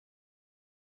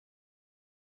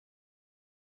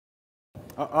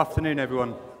Afternoon,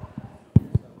 everyone.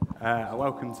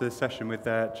 Welcome to the session with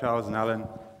Charles and Allan.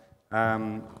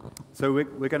 So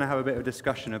we're going to have a bit of a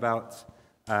discussion about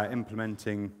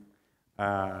implementing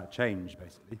change,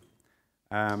 basically.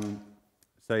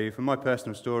 So from my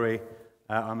personal story,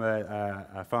 I'm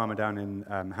a farmer down in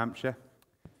Hampshire.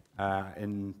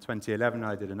 In 2011,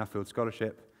 I did a Nuffield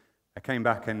scholarship. I came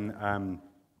back and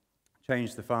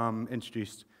changed the farm,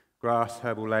 introduced grass,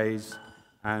 herbal lays,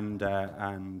 and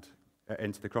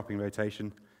into the cropping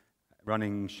rotation,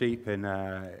 running sheep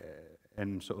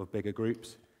in sort of bigger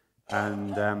groups,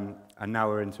 and now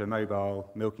we're into a mobile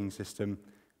milking system,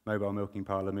 mobile milking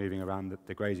parlour moving around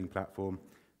the grazing platform.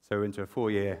 So we're into a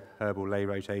 4-year herbal lay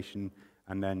rotation,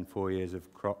 and then 4 years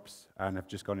of crops, and have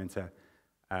just gone into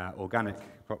organic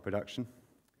crop production.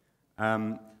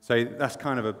 So that's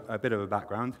kind of a bit of a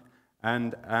background,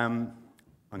 and I'm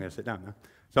going to sit down now.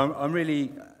 So I'm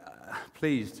really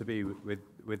pleased to be with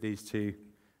these two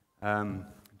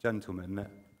gentlemen that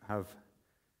have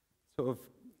sort of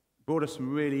brought us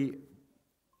some really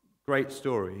great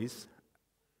stories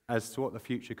as to what the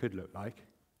future could look like.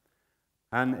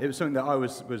 And it was something that I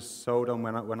was sold on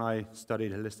when I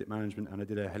studied holistic management, and I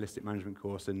did a holistic management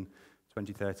course in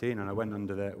 2013, and I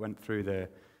went through the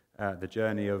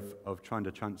journey of trying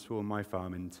to transform my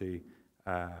farm into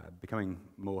becoming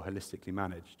more holistically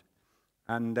managed.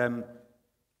 And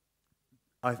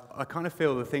I kind of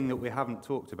feel the thing that we haven't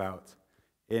talked about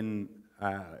in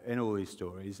all these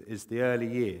stories is the early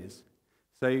years.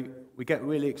 So we get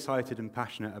really excited and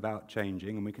passionate about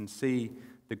changing, and we can see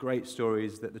the great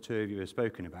stories that the two of you have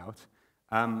spoken about.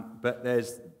 But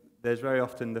there's very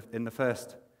often in the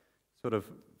first sort of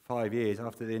 5 years,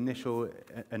 after the initial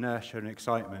inertia and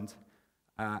excitement,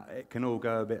 it can all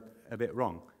go a bit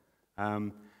wrong.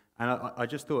 And I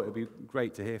just thought it'd be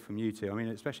great to hear from you two. I mean,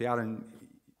 especially Allan,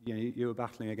 you were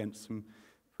battling against some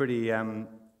pretty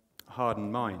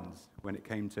hardened minds when it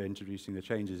came to introducing the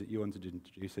changes that you wanted to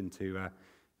introduce into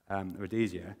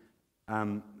Rhodesia.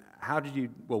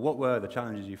 What were the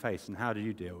challenges you faced, and how did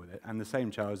you deal with it? And the same,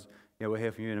 Charles, we'll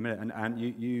hear from you in a minute. And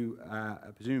you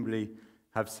presumably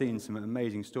have seen some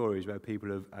amazing stories where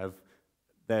people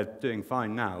they're doing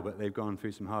fine now, but they've gone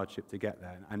through some hardship to get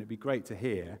there. And it'd be great to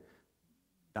hear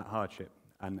that hardship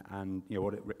and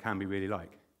what it can be really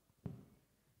like.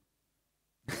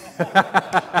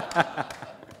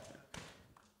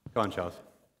 Go on, Charles.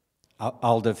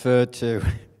 I'll defer to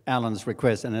Alan's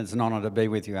request, and it's an honour to be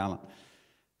with you, Allan.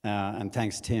 And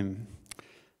thanks, Tim.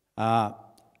 I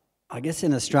guess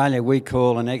in Australia we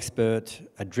call an expert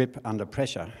a drip under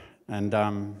pressure, and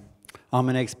I'm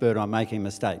an expert on making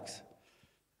mistakes,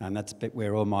 and that's a bit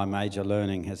where all my major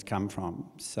learning has come from.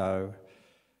 So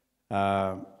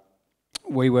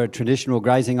we were a traditional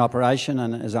grazing operation,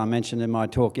 and as I mentioned in my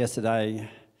talk yesterday,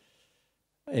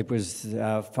 it was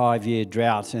a 5-year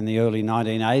drought in the early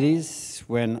 1980s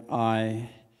when I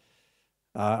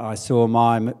saw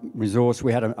my resource.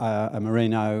 We had a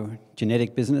merino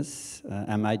genetic business,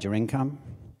 a major income,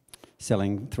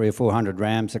 selling 300 or 400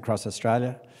 rams across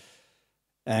Australia.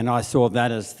 And I saw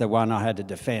that as the one I had to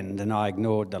defend, and I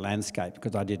ignored the landscape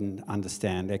because I didn't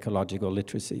understand ecological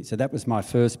literacy. So that was my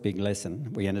first big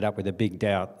lesson. We ended up with a big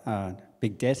debt,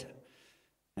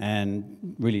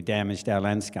 and really damaged our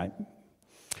landscape.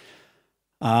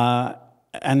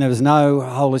 And there was no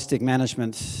holistic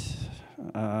management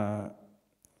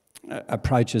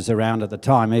approaches around at the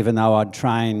time, even though I'd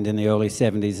trained in the early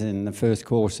 70s in the first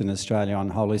course in Australia on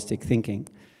holistic thinking.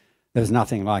 There was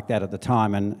nothing like that at the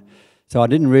time, and so I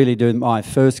didn't really do my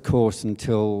first course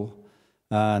until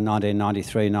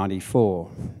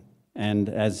 1993-94. And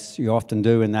as you often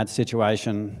do in that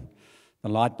situation, the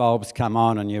light bulbs come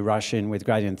on and you rush in with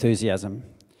great enthusiasm.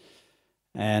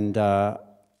 And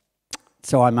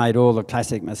so I made all the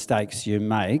classic mistakes you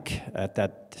make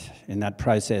in that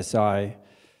process. I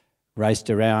raced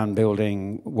around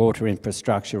building water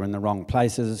infrastructure in the wrong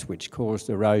places, which caused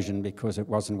erosion because it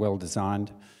wasn't well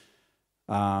designed.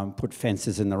 Put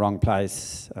fences in the wrong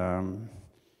place.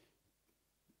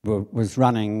 Was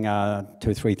running 2,000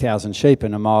 or 3,000 sheep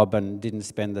in a mob and didn't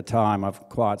spend the time of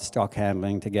quiet stock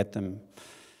handling to get them.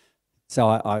 So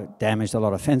I damaged a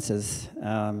lot of fences.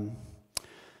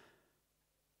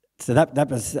 So that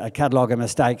was a catalogue of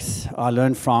mistakes I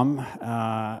learned from,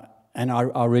 and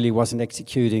I really wasn't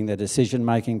executing the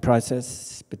decision-making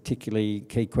process, particularly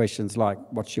key questions like,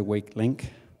 what's your weak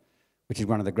link? Which is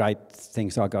one of the great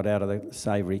things I got out of the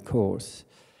Savory course.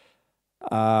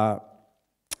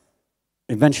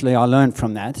 Eventually I learned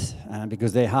from that,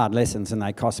 because they're hard lessons and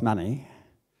they cost money.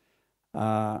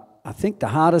 I think the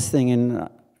hardest thing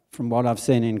from what I've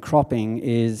seen in cropping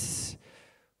is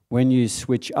when you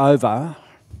switch over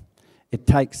it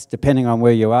takes, depending on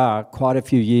where you are, quite a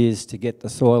few years to get the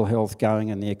soil health going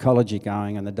and the ecology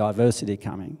going and the diversity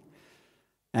coming.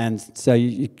 And so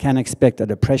you can expect a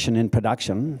depression in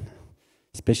production,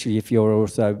 especially if you're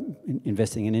also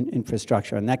investing in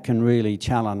infrastructure, and that can really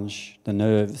challenge the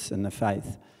nerves and the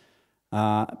faith.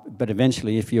 But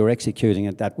eventually, if you're executing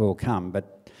it, that will come.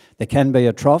 But there can be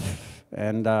a trough,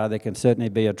 and there can certainly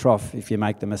be a trough if you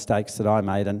make the mistakes that I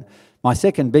made. And my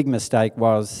second big mistake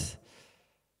was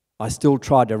I still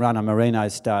tried to run a merino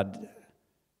stud.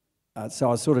 So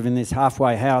I was sort of in this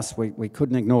halfway house. We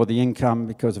couldn't ignore the income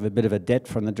because of a bit of a debt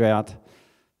from the drought.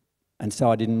 And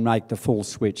so I didn't make the full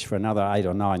switch for another 8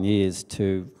 or 9 years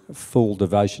to full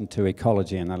devotion to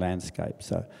ecology and the landscape.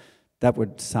 So that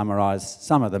would summarise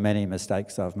some of the many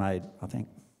mistakes I've made, I think.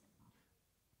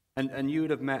 And you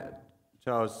would have met,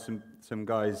 Charles, some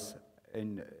guys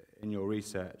in your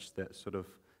research that sort of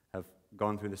have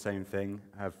gone through the same thing,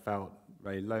 have felt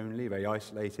very lonely, very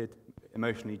isolated,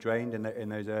 emotionally drained in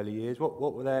those early years.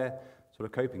 What were their sort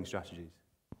of coping strategies?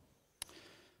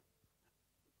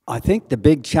 I think the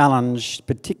big challenge,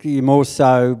 particularly more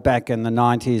so back in the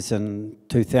 90s and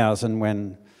 2000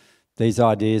 when these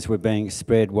ideas were being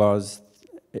spread, was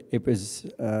it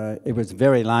was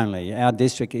very lonely. Our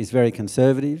district is very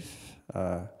conservative.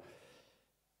 There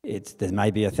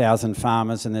may be 1,000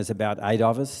 farmers and there's about 8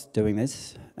 of us doing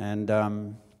this. And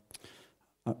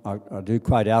I do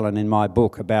quote Allan in my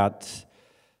book about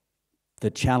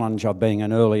the challenge of being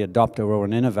an early adopter or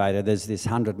an innovator. There's this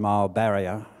 100-mile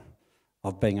barrier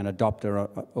of being an adopter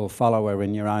or follower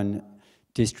in your own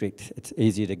district. It's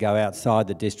easier to go outside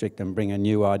the district and bring a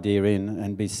new idea in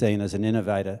and be seen as an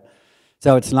innovator.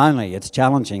 So it's lonely, it's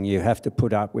challenging. You have to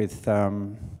put up with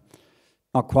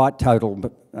not quite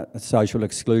total social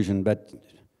exclusion, but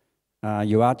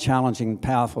you are challenging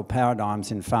powerful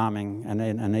paradigms in farming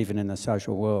and even in the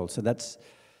social world. So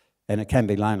and it can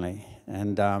be lonely.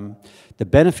 And the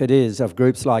benefit is of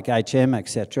groups like HM,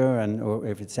 etc., or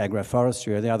if it's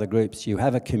agroforestry or the other groups, you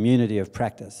have a community of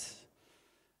practice.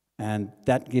 And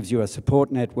that gives you a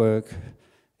support network,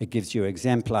 it gives you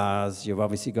exemplars, you've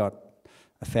obviously got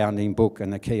a founding book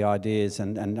and the key ideas,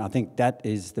 and I think that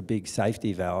is the big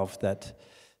safety valve, that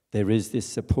there is this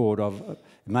support of, it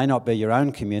may not be your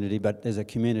own community, but there's a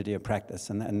community of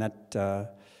practice, and that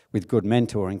with good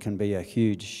mentoring can be a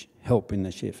huge help in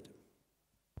the shift.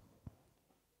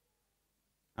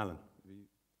 Allan?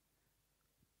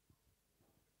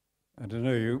 I don't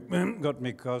know, you got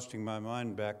me casting my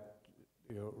mind back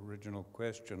to your original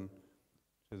question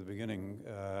to the beginning.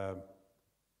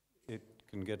 It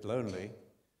can get lonely.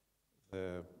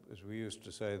 As we used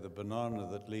to say, the banana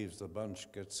that leaves the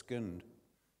bunch gets skinned.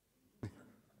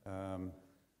 And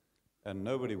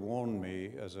nobody warned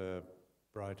me as a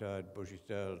bright-eyed,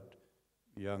 bushy-tailed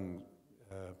young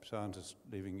scientist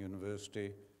leaving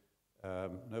university.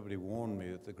 Nobody warned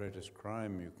me that the greatest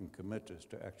crime you can commit is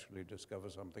to actually discover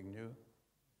something new.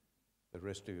 The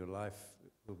rest of your life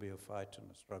will be a fight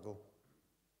and a struggle.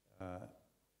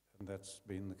 And that's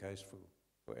been the case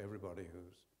for everybody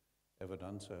who's ever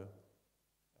done so.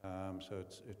 So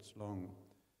it's long.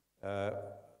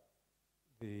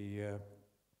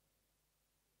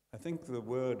 I think the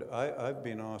word, I've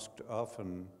been asked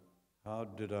often, how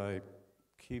did I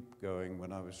keep going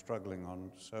when I was struggling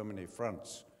on so many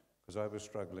fronts? Because I was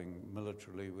struggling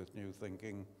militarily with new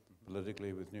thinking,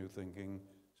 politically with new thinking,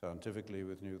 scientifically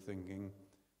with new thinking.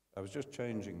 I was just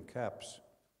changing caps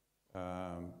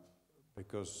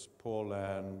because poor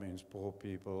land means poor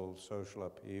people, social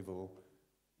upheaval,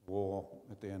 war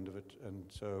at the end of it. And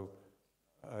so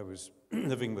I was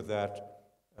living with that.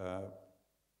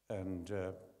 And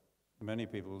many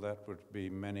people, that would be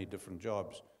many different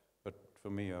jobs. But for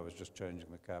me, I was just changing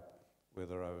the cap,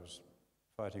 whether I was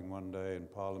fighting one day in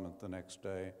Parliament the next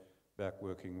day, back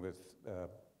working with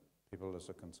people as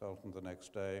a consultant the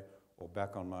next day, or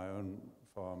back on my own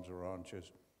farms or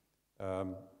ranches. A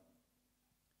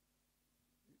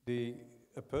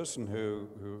person who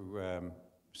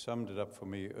summed it up for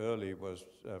me early was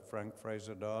Frank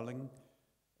Fraser-Darling,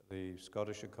 the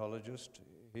Scottish ecologist.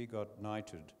 He got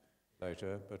knighted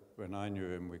later, but when I knew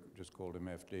him, we just called him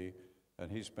FD,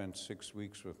 and he spent 6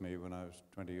 weeks with me when I was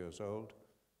 20 years old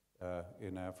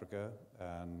in Africa,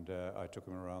 and I took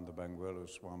him around the Bangweolo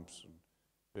swamps and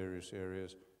various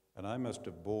areas, and I must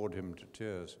have bored him to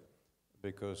tears,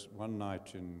 because one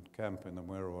night in camp in the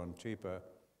Mwero on Tipa,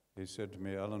 he said to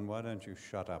me, "Allan, why don't you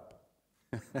shut up?"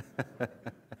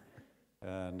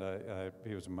 And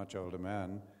he was a much older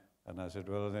man, and I said,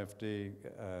 "Well, FD,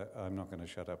 I'm not going to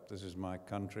shut up. This is my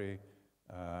country.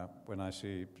 When I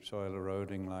see soil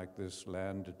eroding like this,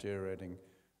 land deteriorating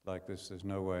like this, there's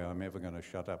no way I'm ever going to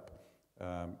shut up."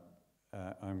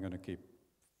 I'm going to keep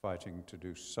fighting to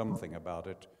do something about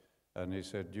it. And he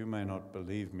said, you may not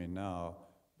believe me now,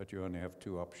 but you only have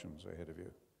two options ahead of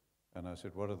you. And I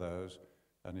said, what are those?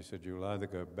 And he said, you'll either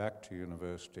go back to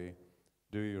university,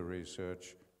 do your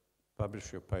research,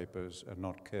 publish your papers, and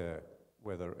not care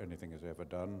whether anything is ever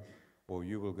done, or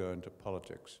you will go into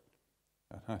politics.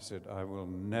 And I said, I will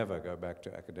never go back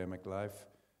to academic life.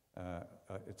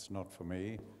 It's not for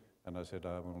me. And I said,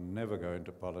 I will never go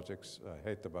into politics. I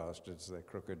hate the bastards, they're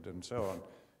crooked, and so on.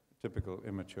 Typical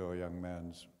immature young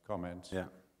man's comments. Yeah.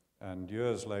 And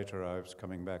years later, I was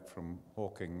coming back from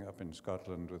hawking up in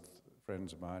Scotland with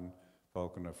friends of mine,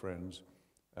 Falconer friends,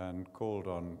 and called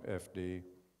on FD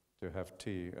to have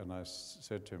tea. And I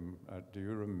said to him, do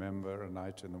you remember a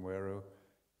night in the Wirral?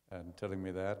 And telling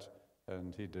me that,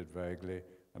 and he did vaguely.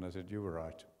 And I said, you were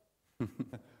right.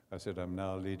 I said, I'm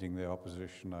now leading the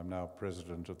opposition. I'm now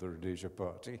president of the Rhodesia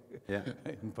Party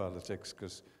in politics,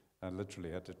 because I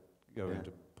literally had to go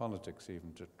into politics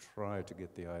even to try to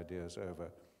get the ideas over.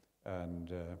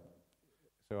 And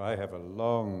so I have a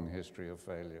long history of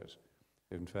failures.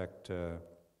 In fact,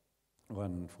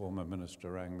 one former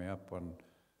minister rang me up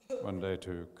one day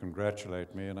to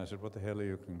congratulate me, and I said, what the hell are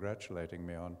you congratulating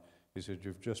me on? He said,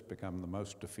 you've just become the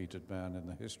most defeated man in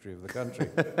the history of the country.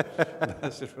 And I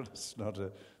said, well, it's not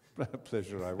a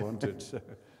pleasure I wanted. So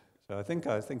I think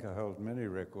I hold many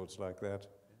records like that.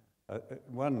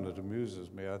 One that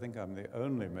amuses me, I think I'm the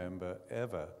only member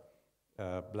ever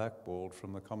blackballed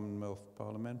from the Commonwealth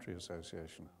Parliamentary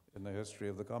Association in the history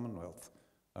of the Commonwealth.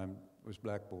 I was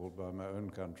blackballed by my own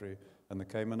country, and the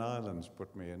Cayman Islands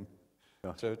put me in.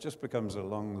 So it just becomes a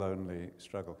long, lonely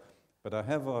struggle. But I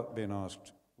have been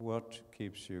asked, what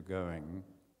keeps you going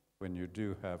when you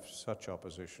do have such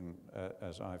opposition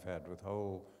as I've had, with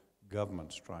whole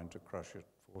governments trying to crush it,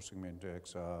 forcing me into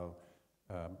exile?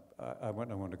 I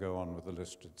don't want to go on with the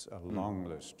list. It's a long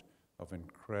list of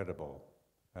incredible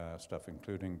stuff,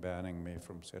 including banning me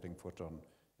from setting foot on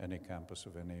any campus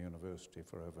of any university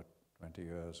for over 20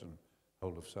 years in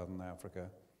whole of southern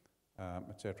Africa,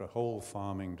 etc. Whole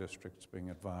farming districts being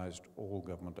advised all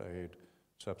government aid,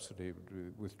 subsidy would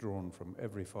be withdrawn from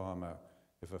every farmer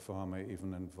if a farmer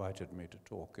even invited me to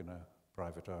talk in a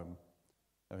private home.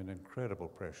 I mean, incredible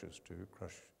pressures to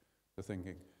crush the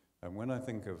thinking. And when I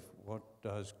think of what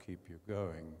does keep you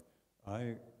going,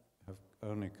 I have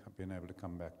only been able to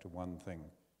come back to one thing: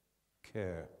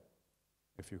 care.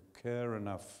 If you care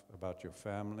enough about your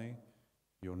family,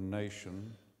 your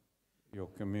nation, your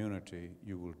community,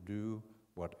 you will do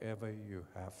whatever you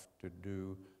have to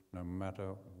do, no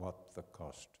matter what the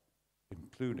cost,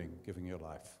 including giving your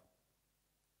life.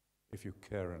 If you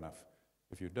care enough.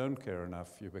 If you don't care enough,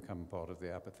 you become part of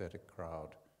the apathetic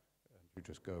crowd. And you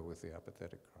just go with the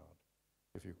apathetic crowd.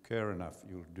 If you care enough,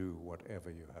 you'll do whatever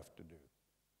you have to do.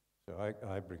 So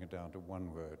I bring it down to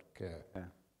one word: care.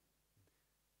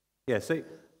 Yeah, so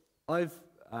I've,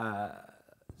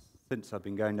 since I've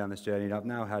been going down this journey, I've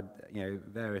now had,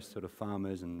 various sort of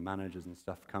farmers and managers and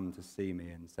stuff come to see me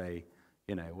and say,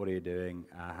 what are you doing?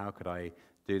 How could I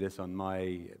do this on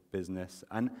my business?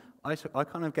 And I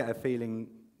kind of get a feeling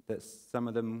that some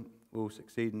of them will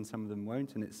succeed and some of them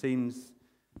won't. And it seems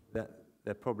that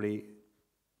they're probably,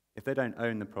 if they don't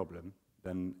own the problem,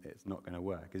 then it's not going to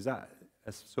work. Is that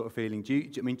a sort of feeling? Do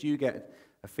you get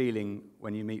a feeling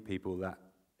when you meet people that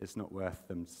it's not worth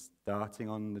them starting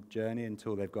on the journey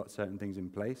until they've got certain things in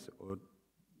place? Or,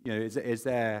 is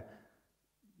there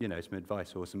some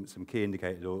advice or some key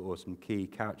indicators or some key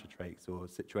character traits or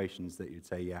situations that you'd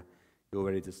say, yeah, you're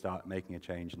ready to start making a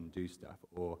change and do stuff?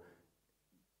 Or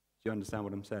do you understand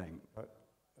what I'm saying?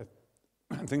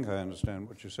 I think I understand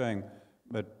what you're saying,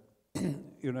 but,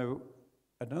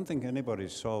 I don't think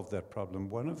anybody's solved that problem.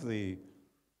 One of the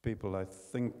people I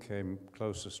think came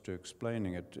closest to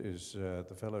explaining it is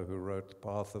the fellow who wrote The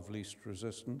Path of Least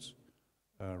Resistance,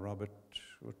 Robert,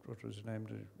 what was his name?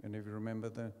 Do any of you remember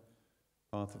that?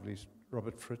 Path of Least,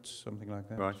 Robert Fritz, something like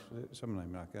that? Right. Some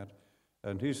name like that.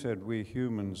 And he said, we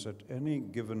humans at any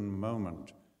given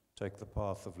moment take the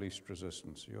path of least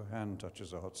resistance. Your hand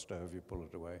touches a hot stove, you pull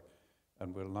it away.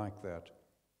 And we're like that.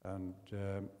 And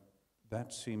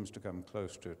that seems to come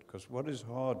close to it. Because what is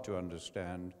hard to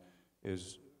understand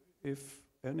is if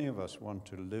any of us want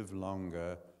to live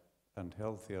longer and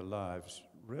healthier lives,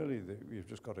 really you've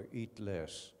just got to eat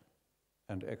less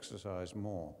and exercise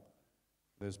more.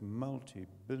 There's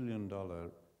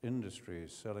multi-billion-dollar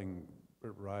industries selling,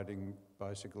 riding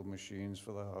bicycle machines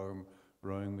for the home,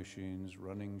 rowing machines,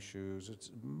 running shoes. It's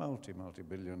a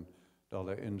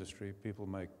multi-billion-dollar industry. People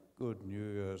make good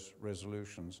New Year's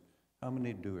resolutions. How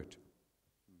many do it?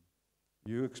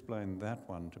 You explain that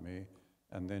one to me,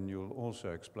 and then you'll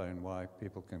also explain why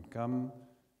people can come,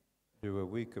 do a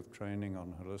week of training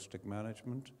on holistic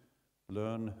management,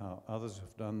 learn how others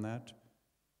have done that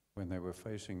when they were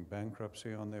facing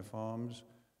bankruptcy on their farms,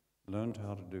 learned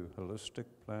how to do holistic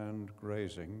planned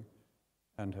grazing,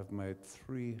 and have made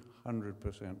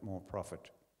 300% more profit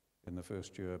in the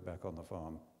first year back on the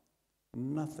farm.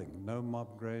 Nothing, no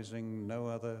mob grazing, no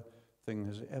other thing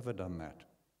has ever done that.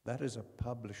 That is a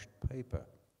published paper.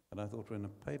 And I thought when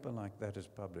a paper like that is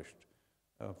published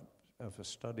of a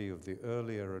study of the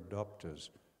earlier adopters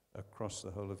across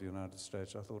the whole of the United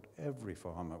States, I thought every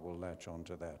farmer will latch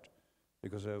onto that.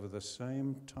 Because over the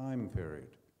same time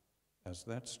period as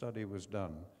that study was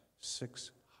done,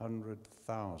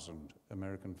 600,000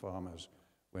 American farmers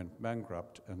went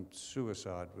bankrupt, and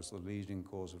suicide was the leading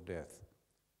cause of death.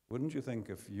 Wouldn't you think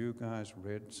if you guys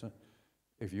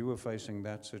if you were facing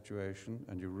that situation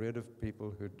and you read of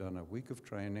people who'd done a week of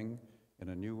training in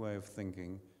a new way of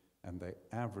thinking and they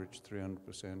averaged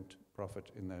 300% profit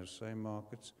in those same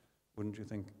markets, wouldn't you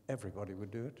think everybody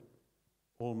would do it?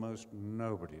 Almost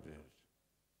nobody did it.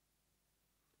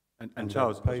 And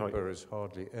Charles, that paper is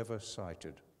hardly ever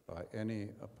cited by any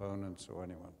opponents or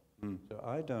anyone. So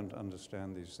I don't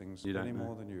understand these things any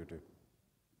more than you do.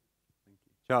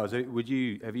 Charles,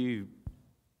 have you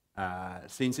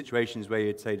seen situations where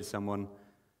you'd say to someone,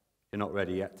 you're not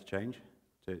ready yet to change?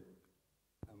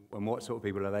 And what sort of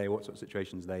people are they? What sort of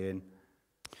situations are they in?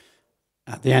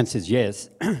 The answer is yes.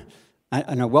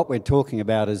 And what we're talking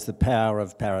about is the power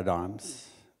of paradigms,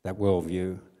 that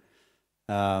worldview.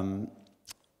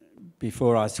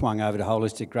 Before I swung over to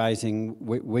holistic grazing,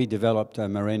 we developed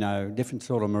a different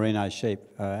sort of merino sheep,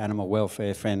 animal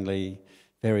welfare friendly,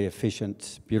 very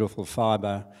efficient, beautiful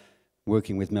fibre,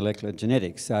 working with molecular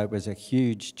genetics. So it was a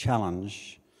huge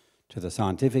challenge to the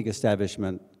scientific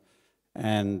establishment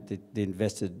and the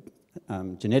invested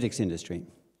genetics industry.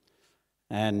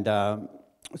 And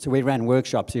so we ran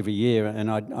workshops every year, and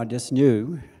I just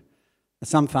knew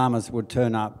some farmers would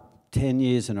turn up 10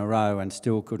 years in a row and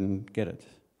still couldn't get it.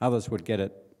 Others would get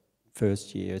it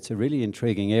first year. It's a really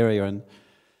intriguing area, and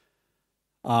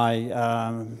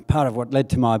part of what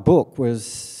led to my book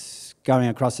was going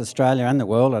across Australia and the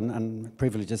world, and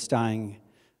privileged of staying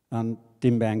on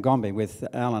Dimbang Gombe with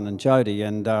Allan and Jody,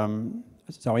 and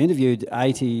so I interviewed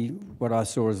 80 what I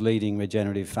saw as leading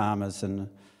regenerative farmers, and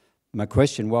my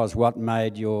question was, what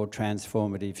made your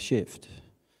transformative shift?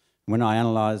 When I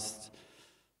analysed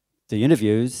the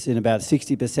interviews, in about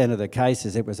 60% of the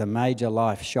cases, it was a major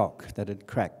life shock that had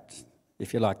cracked,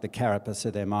 if you like, the carapace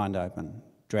of their mind open.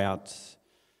 Droughts,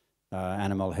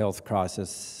 animal health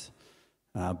crisis,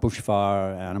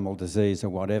 bushfire, animal disease or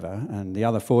whatever. And the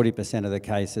other 40% of the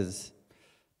cases,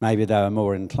 maybe they were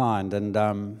more inclined. And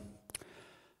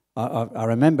I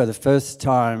remember the first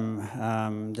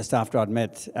time, just after I'd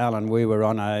met Allan, we were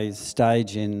on a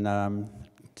stage in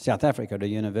South Africa at a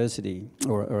university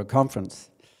or a conference.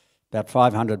 About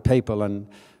 500 people, and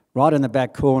right in the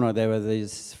back corner there were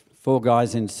these 4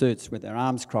 guys in suits with their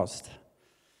arms crossed.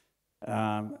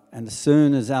 And as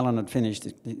soon as Allan had finished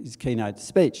his keynote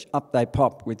speech, up they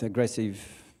popped with aggressive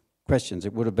questions.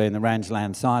 It would have been the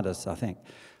rangeland scientists, I think,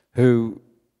 who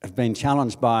have been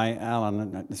challenged by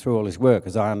Allan through all his work,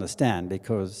 as I understand,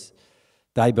 because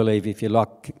they believe if you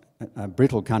lock a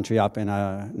brittle country up in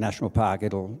a national park,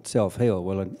 it'll self-heal.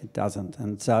 Well, it doesn't.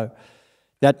 And so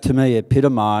that, to me,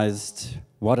 epitomised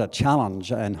what a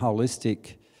challenge and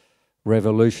holistic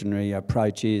revolutionary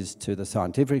approach is to the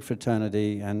scientific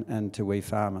fraternity and to we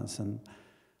farmers. And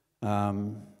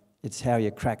it's how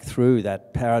you crack through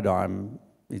that paradigm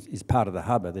is part of the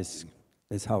hub of this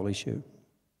whole issue.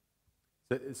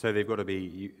 So they've got to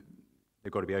be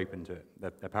open to it.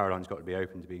 The paradigm's got to be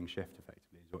open to being shifted,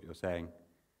 effectively, is what you're saying,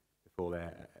 before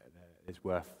it's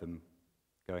worth them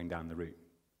going down the route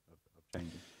of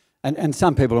changing. And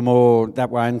some people are more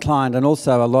that way inclined, and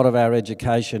also a lot of our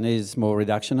education is more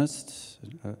reductionist.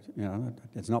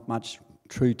 There's not much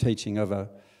true teaching of a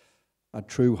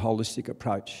true holistic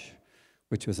approach,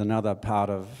 which was another part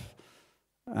of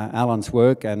Allan's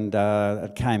work, and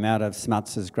it came out of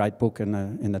Smuts's great book in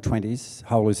the 20s,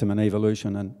 Holism and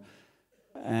Evolution,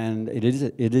 and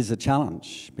it is a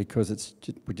challenge because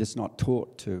we're just not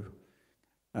taught to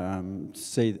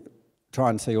try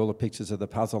and see all the pictures of the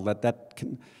puzzle.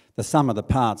 The sum of the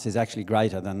parts is actually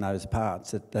greater than those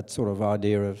parts. That sort of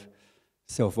idea of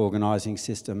self-organising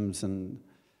systems, and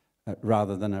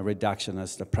rather than a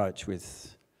reductionist approach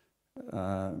with,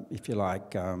 if you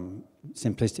like,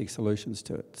 simplistic solutions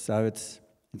to it. So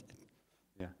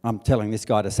I'm telling this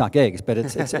guy to suck eggs, but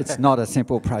it's not a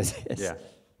simple process. Yeah.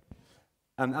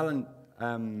 Allan,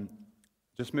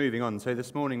 just moving on. So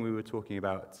this morning we were talking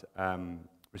about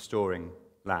restoring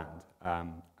land,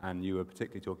 and you were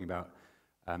particularly talking about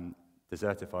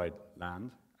desertified land.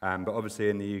 But obviously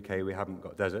in the UK we haven't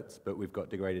got deserts, but we've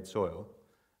got degraded soil.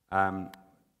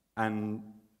 And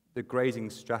the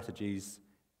grazing strategies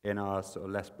in our sort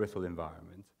of less brittle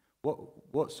environment,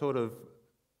 what sort of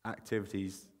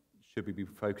activities should we be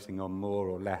focusing on more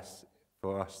or less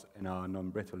for us in our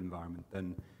non-brittle environment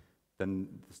than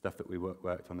the stuff that we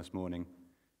worked on this morning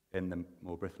in the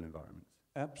more brittle environments?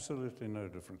 Absolutely no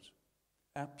difference.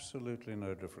 Absolutely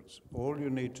no difference. All you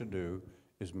need to do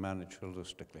is manage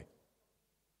holistically.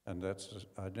 And that's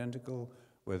identical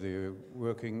whether you're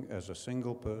working as a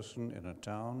single person in a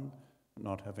town,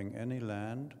 not having any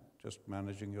land, just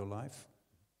managing your life,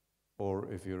 or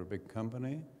if you're a big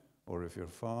company, or if you're a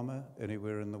farmer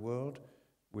anywhere in the world.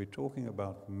 We're talking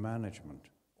about management,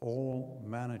 all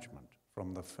management,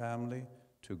 from the family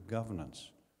to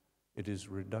governance. It is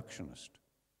reductionist.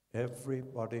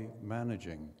 Everybody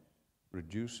managing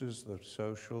reduces the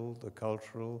social, the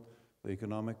cultural, the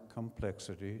economic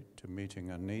complexity to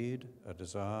meeting a need, a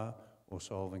desire, or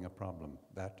solving a problem.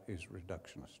 That is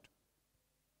reductionist.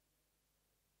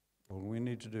 All we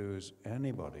need to do is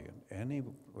anybody and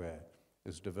anywhere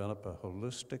is develop a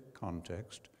holistic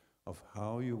context of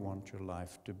how you want your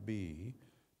life to be,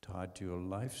 tied to your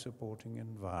life-supporting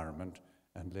environment,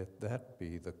 and let that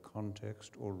be the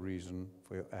context or reason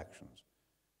for your actions.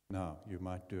 Now, you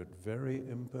might do it very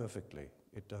imperfectly.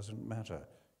 It doesn't matter.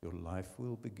 Your life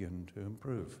will begin to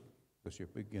improve because you're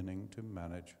beginning to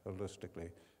manage holistically,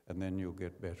 and then you'll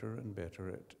get better and better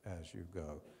at it as you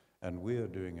go. And we are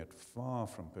doing it far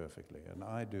from perfectly, and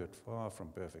I do it far from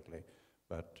perfectly,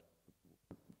 but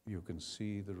you can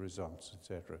see the results,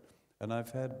 etc. And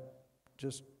I've had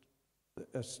just,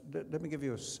 let me give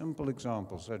you a simple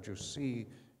example so that you see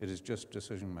it is just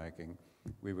decision-making.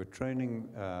 We were training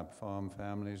farm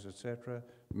families, etc.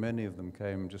 Many of them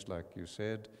came, just like you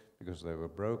said, because they were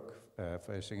broke,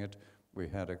 facing it. We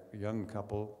had a young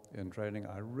couple in training.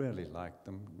 I really liked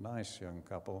them, nice young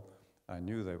couple. I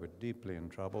knew they were deeply in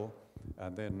trouble.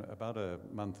 And then about a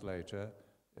month later,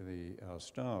 our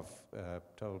staff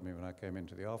told me when I came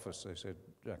into the office, they said,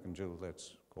 Jack and Jill,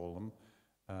 let's call them,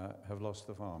 have lost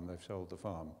the farm. They've sold the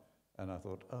farm. And I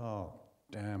thought, oh,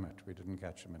 damn it, we didn't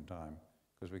catch them in time.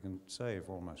 Because we can save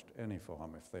almost any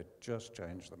farm if they just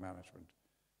change the management.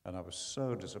 And I was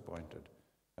so disappointed.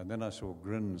 And then I saw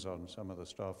grins on some of the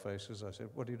staff faces. I said,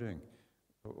 what are you doing?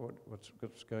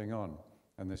 What's going on?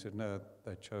 And they said, no,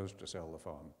 they chose to sell the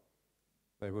farm.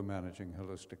 They were managing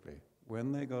holistically.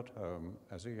 When they got home,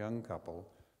 as a young couple,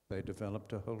 they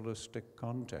developed a holistic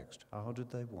context. How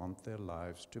did they want their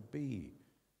lives to be?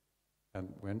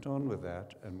 And went on with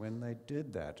that, and when they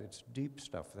did that, it's deep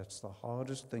stuff. That's the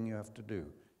hardest thing you have to do.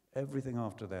 Everything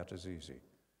after that is easy.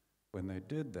 When they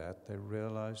did that, they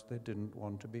realized they didn't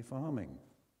want to be farming.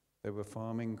 They were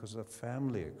farming because the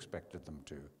family expected them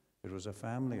to. It was a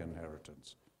family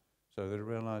inheritance. So they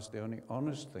realized the only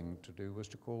honest thing to do was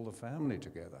to call the family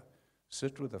together,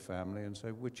 sit with the family and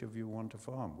say, which of you want to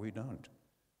farm? We don't.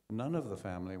 None of the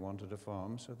family wanted to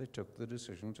farm, so they took the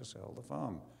decision to sell the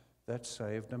farm. That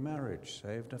saved a marriage,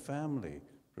 saved a family,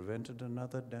 prevented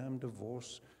another damn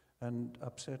divorce and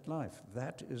upset life.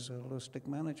 That is holistic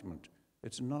management.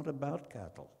 It's not about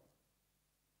cattle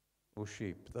or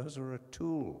sheep. Those are a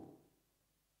tool.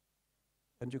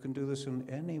 And you can do this in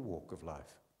any walk of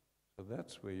life. So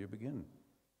that's where you begin.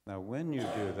 Now, when you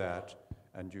do that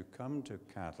and you come to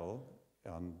cattle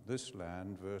on this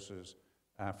land versus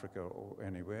Africa or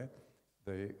anywhere,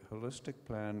 the holistic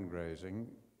plan grazing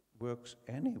works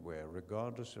anywhere,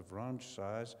 regardless of ranch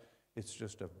size. It's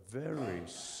just a very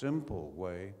simple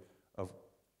way of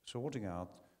sorting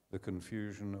out the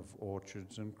confusion of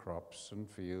orchards and crops and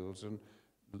fields and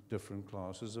different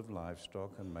classes of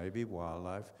livestock and maybe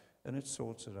wildlife, and it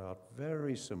sorts it out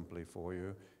very simply for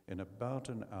you in about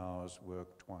an hour's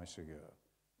work twice a year.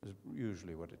 Is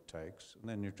usually what it takes, and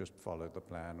then you just follow the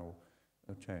plan or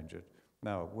change it.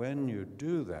 Now, when you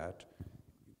do that,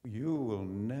 you will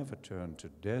never turn to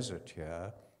desert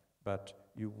here, but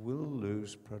you will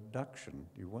lose production.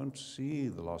 You won't see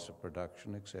the loss of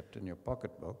production except in your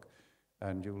pocketbook,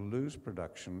 and you'll lose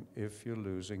production if you're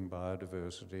losing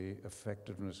biodiversity,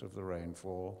 effectiveness of the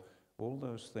rainfall, all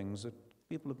those things that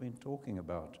people have been talking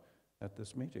about at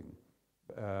this meeting.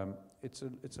 It's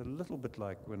a little bit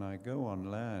like when I go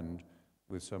on land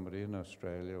with somebody in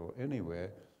Australia or anywhere,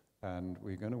 and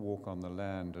we're going to walk on the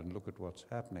land and look at what's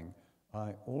happening.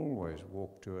 I always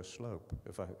walk to a slope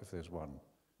if there's one,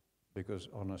 because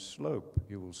on a slope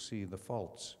you will see the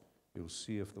faults. You'll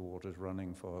see if the water's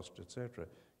running fast, etc.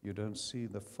 You don't see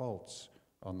the faults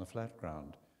on the flat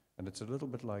ground. And it's a little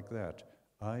bit like that.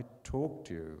 I talked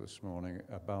to you this morning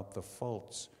about the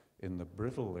faults in the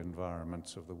brittle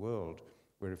environments of the world,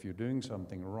 where if you're doing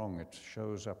something wrong, it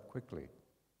shows up quickly.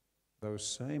 Those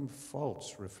same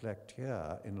faults reflect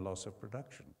here in loss of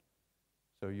production.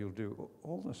 So you'll do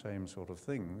all the same sort of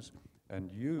things, and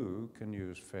you can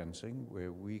use fencing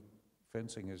where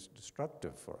fencing is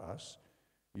destructive for us.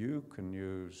 You can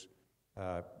use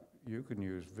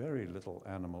very little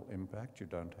animal impact. You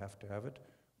don't have to have it.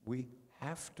 We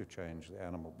have to change the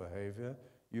animal behavior.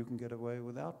 You can get away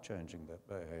without changing that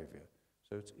behavior.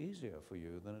 So it's easier for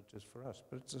you than it is for us.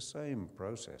 But it's the same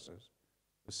processes,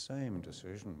 the same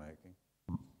decision making.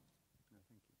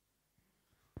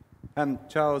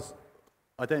 Charles,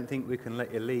 I don't think we can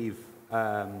let you leave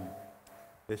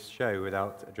this show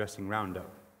without addressing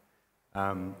Roundup.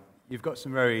 You've got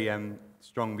some very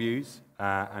strong views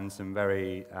and some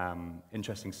very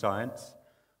interesting science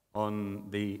on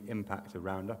the impact of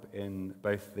Roundup in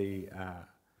both the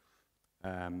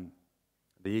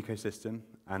ecosystem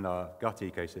and our gut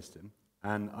ecosystem.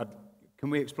 And can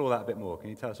we explore that a bit more? Can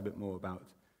you tell us a bit more about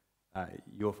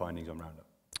your findings on Roundup?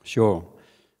 Sure.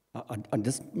 I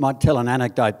just might tell an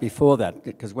anecdote before that,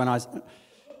 because when I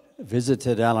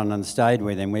visited Allan and stayed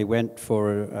with him, we went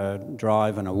for a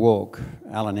drive and a walk,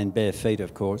 Allan in bare feet,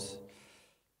 of course,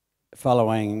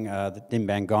 following the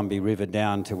Dimbangombe River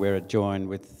down to where it joined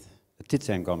with the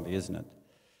Titsangombe, isn't it?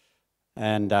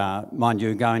 And mind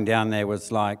you, going down there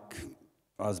was like,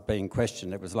 I was being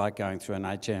questioned, it was like going through an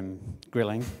HM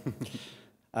grilling.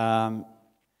 And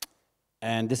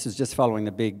this is just following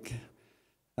the big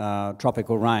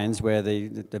tropical rains where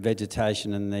the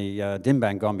vegetation in the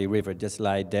Dimbangombe River just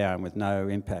laid down with no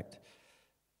impact.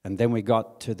 And then we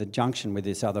got to the junction with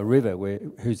this other river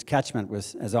whose catchment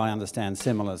was, as I understand,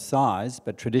 similar size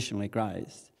but traditionally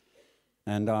grazed.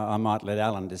 And I might let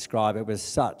Allan describe it. It was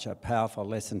such a powerful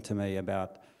lesson to me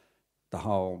about the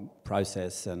whole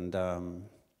process and the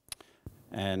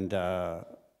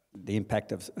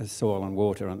impact of soil and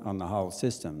water on the whole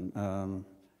system.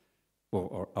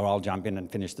 Or I'll jump in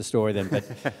and finish the story then. But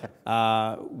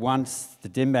once the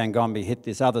Dimbangombe hit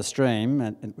this other stream,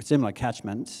 and similar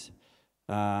catchments,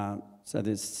 so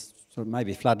there's sort of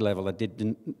maybe flood level that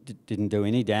didn't do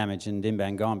any damage in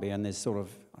Dimbangombe, and there's sort of,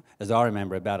 as I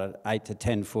remember, about an 8 to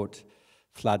 10 foot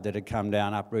flood that had come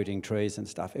down, uprooting trees and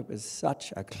stuff. It was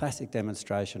such a classic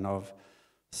demonstration of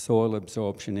soil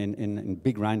absorption in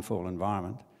big rainfall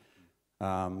environment.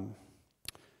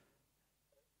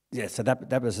 Yeah, so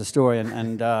that was the story,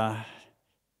 and I'm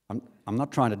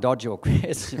not trying to dodge your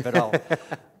question, but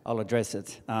I'll address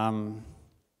it.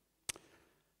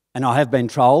 And I have been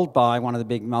trolled by one of the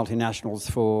big multinationals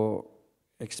for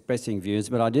expressing views,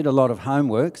 but I did a lot of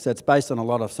homework, so it's based on a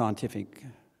lot of scientific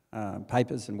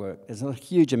papers and work. There's a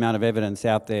huge amount of evidence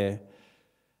out there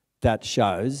that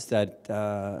shows that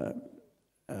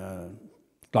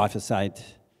glyphosate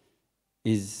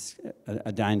is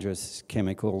a dangerous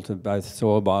chemical to both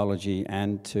soil biology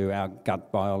and to our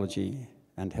gut biology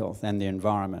and health and the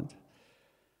environment.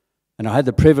 And I had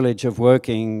the privilege of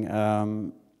working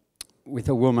with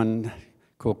a woman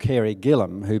called Carey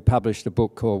Gillam, who published a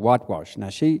book called Whitewash. Now,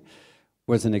 she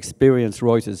was an experienced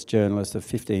Reuters journalist of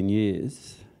 15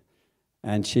 years,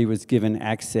 and she was given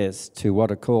access to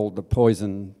what are called the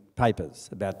poison papers,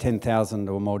 about 10,000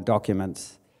 or more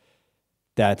documents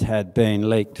that had been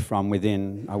leaked from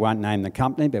within, I won't name the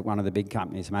company, but one of the big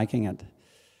companies making it,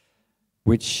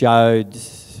 which showed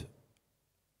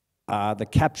the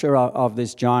capture of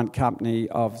this giant company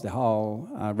of the whole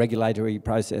regulatory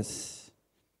process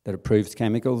that approves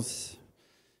chemicals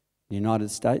in the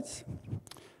United States,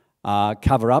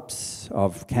 cover-ups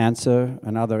of cancer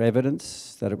and other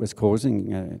evidence that it was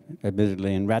causing,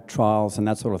 admittedly in rat trials and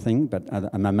that sort of thing, but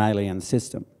a mammalian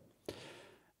system.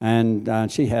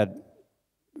 And she had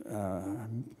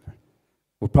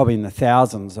well, probably in the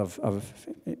thousands of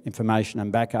information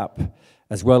and backup,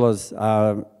 as well as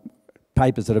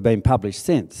papers that have been published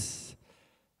since,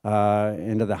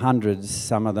 into the hundreds,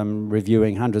 some of them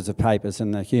reviewing hundreds of papers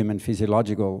in the human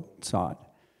physiological side.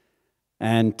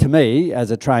 And to me,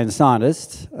 as a trained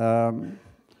scientist, the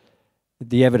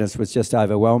evidence was just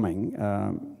overwhelming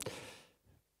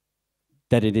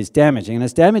that it is damaging. And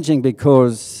it's damaging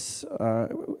because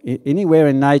anywhere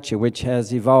in nature which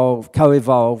has evolved,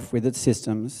 co-evolved with its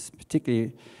systems,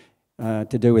 particularly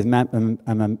to do with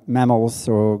mammals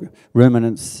or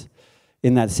ruminants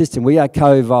in that system, we are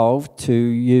co-evolved to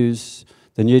use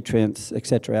the nutrients,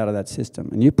 etc., out of that system.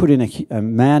 And you put in a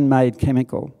man-made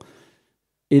chemical,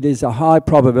 it is a high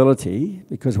probability,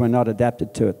 because we're not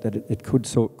adapted to it, that it could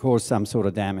cause some sort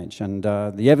of damage. And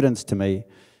the evidence to me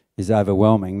is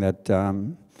overwhelming that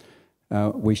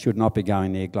we should not be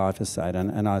going near glyphosate.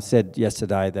 And I said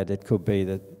yesterday that it could be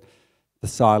that the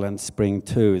Silent Spring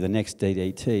 2, the next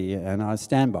DDT, and I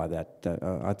stand by that.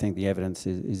 I think the evidence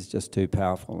is just too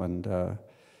powerful, and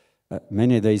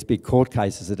many of these big court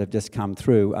cases that have just come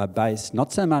through are based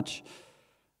not so much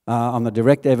on the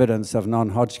direct evidence of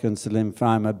non-Hodgkin's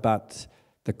lymphoma, but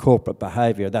the corporate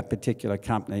behaviour of that particular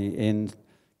company in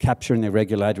capturing the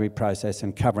regulatory process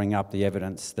and covering up the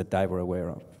evidence that they were aware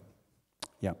of.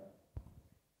 Yeah.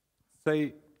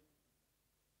 So,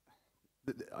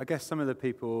 I guess some of the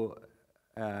people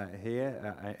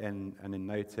here and in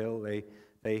no-till, they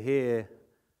hear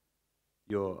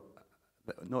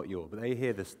they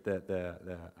hear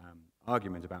the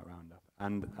argument about Roundup,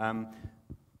 and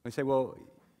they say, well,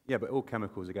 yeah, but all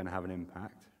chemicals are going to have an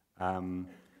impact.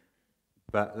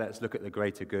 But let's look at the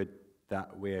greater good that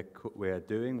we're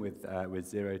doing with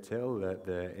zero-till,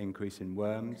 the increase in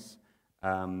worms,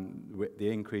 with the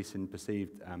increase in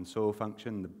perceived soil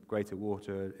function, the greater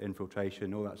water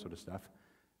infiltration, all that sort of stuff.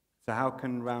 So how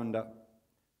can Roundup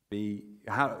be?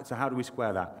 How do we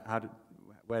square that?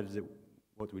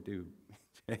 What do we do?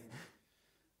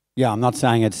 Yeah, I'm not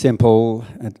saying it's simple.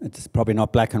 It's probably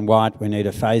not black and white. We need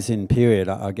a phase-in period.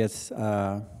 I guess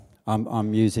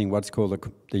I'm using what's called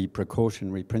the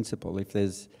precautionary principle. If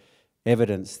there's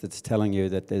evidence that's telling you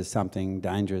that there's something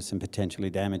dangerous and potentially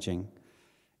damaging,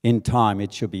 in time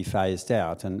it should be phased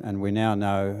out. And we now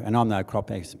know, and I'm no crop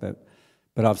expert,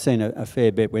 but I've seen a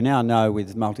fair bit. We now know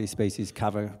with multi-species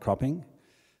cover cropping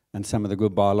and some of the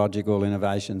good biological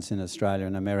innovations in Australia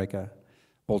and America,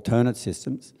 alternate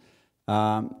systems,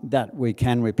 that we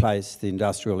can replace the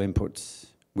industrial inputs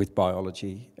with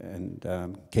biology and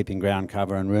keeping ground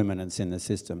cover and ruminants in the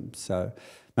system. So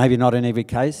maybe not in every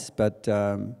case, but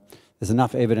there's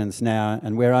enough evidence now,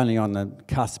 and we're only on the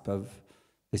cusp of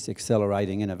this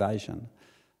accelerating innovation.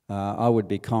 I would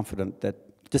be confident that,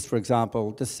 just for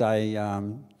example, just say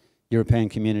European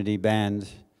Community banned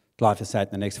glyphosate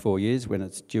in the next 4 years when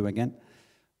it's due again,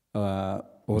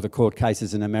 or the court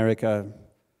cases in America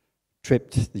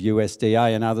tripped the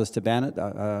USDA and others to ban it.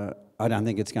 I don't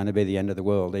think it's going to be the end of the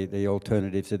world. The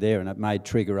alternatives are there, and it may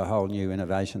trigger a whole new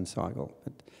innovation cycle.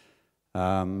 But,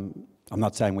 I'm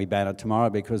not saying we ban it tomorrow,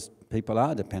 because people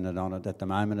are dependent on it at the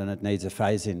moment and it needs a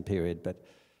phase-in period. But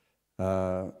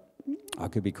I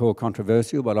could be called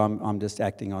controversial, but I'm just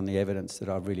acting on the evidence that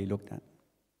I've really looked at.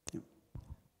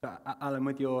 Yeah. Allan,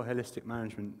 with your holistic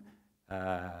management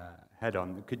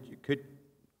head-on,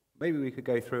 maybe we could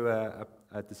go through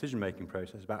a decision-making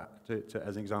process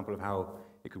as an example of how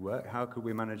it could work. How could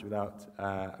we manage without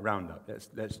Roundup?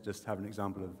 Let's just have an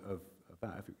example of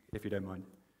that, if you don't mind.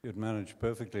 You'd manage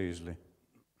perfectly easily.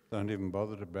 Don't even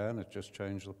bother to ban it, just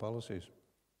change the policies.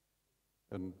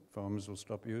 And farmers will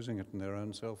stop using it in their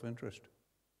own self-interest.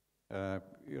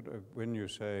 When you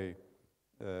say,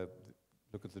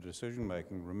 look at the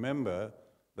decision-making, remember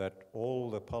that all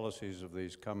the policies of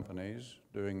these companies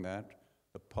doing that,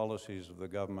 the policies of the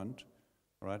government,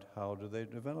 right, how do they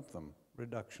develop them?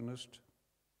 Reductionist.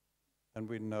 And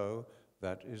we know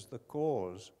that is the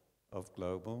cause of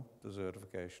global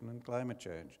desertification and climate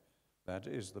change. That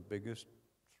is the biggest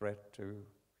threat to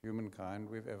humankind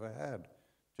we've ever had.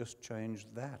 Just change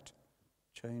that.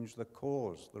 Change the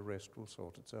cause. The rest will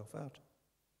sort itself out.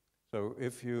 So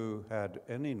if you had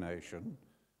any nation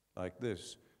like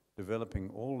this developing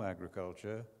all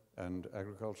agriculture and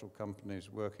agricultural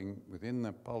companies working within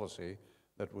the policy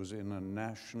that was in a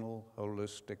national,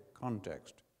 holistic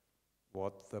context,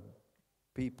 what the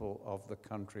people of the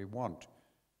country want: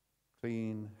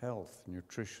 clean health,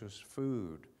 nutritious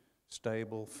food,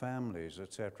 stable families,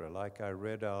 etc. Like I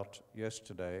read out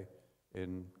yesterday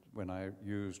when I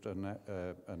used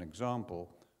an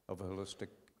example of a holistic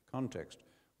context.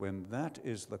 When that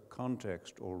is the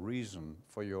context or reason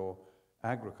for your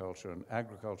agriculture and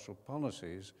agricultural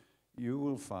policies, you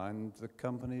will find the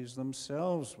companies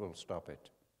themselves will stop it.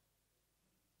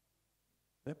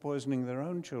 They're poisoning their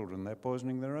own children, they're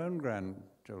poisoning their own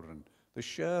grandchildren. The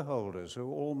shareholders who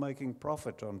are all making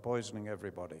profit on poisoning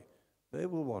everybody, they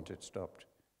will want it stopped.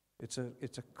 It's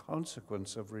a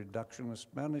consequence of reductionist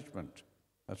management.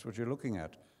 That's what you're looking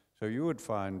at. So you would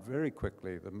find very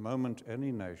quickly, the moment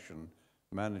any nation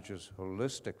manages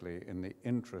holistically in the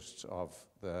interests of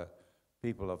the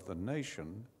people of the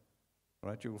nation,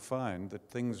 right, you'll find that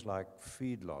things like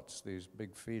feedlots, these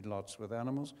big feedlots with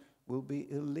animals, will be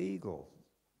illegal.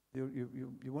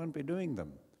 You won't be doing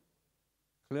them.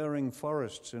 Clearing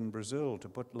forests in Brazil to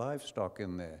put livestock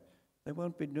in there, they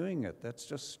won't be doing it. That's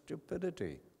just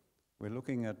stupidity. We're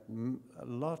looking at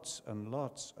lots and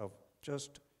lots of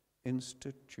just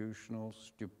institutional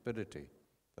stupidity.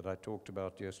 that I talked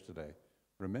about yesterday.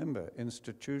 Remember,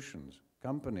 institutions,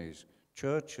 companies,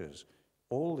 churches,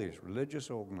 all these religious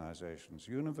organizations,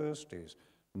 universities,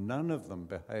 none of them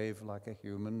behave like a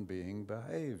human being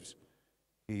behaves.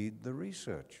 Heed the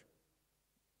research.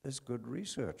 There's good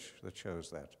research that shows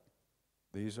that.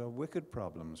 These are wicked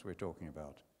problems we're talking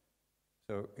about.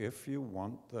 So if you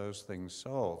want those things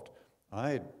solved,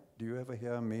 do you ever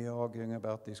hear me arguing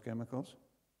about these chemicals?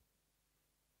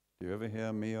 Do you ever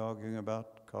hear me arguing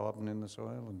about carbon in the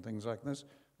soil and things like this?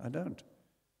 I don't.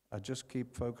 I just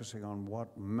keep focusing on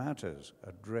what matters,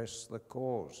 address the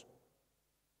cause.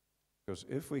 Because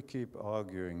if we keep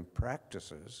arguing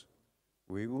practices,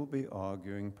 we will be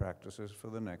arguing practices for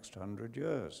the next 100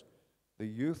 years. The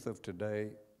youth of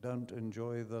today don't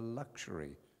enjoy the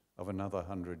luxury of another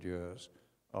 100 years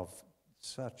of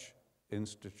such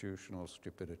institutional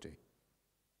stupidity.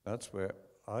 That's where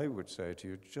I would say to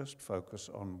you, just focus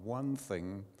on one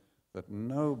thing that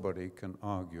nobody can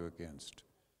argue against.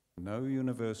 No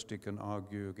university can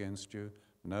argue against you.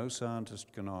 No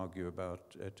scientist can argue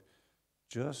about it.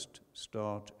 Just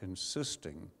start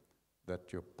insisting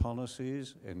that your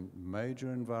policies in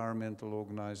major environmental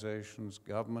organizations,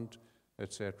 government,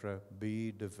 etc.,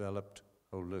 be developed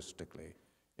holistically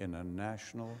in a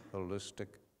national, holistic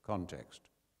context.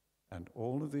 And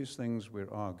all of these things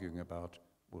we're arguing about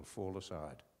will fall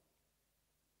aside.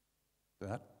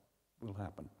 That will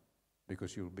happen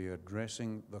because you'll be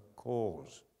addressing the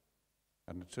cause.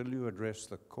 And until you address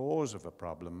the cause of a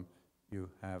problem, you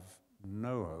have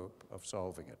no hope of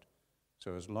solving it.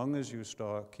 So as long as you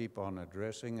keep on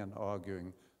addressing and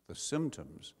arguing the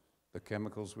symptoms, the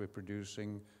chemicals we're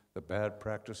producing, the bad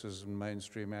practices in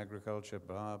mainstream agriculture,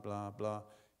 blah, blah, blah,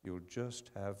 you'll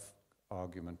just have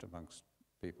argument amongst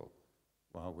people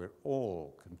while we're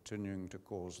all continuing to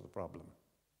cause the problem.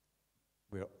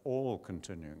 We're all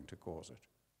continuing to cause it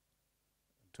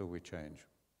until we change.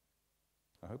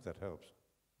 I hope that helps.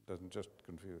 It doesn't just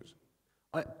confuse.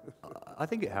 I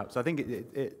think it helps. I think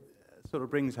it sort of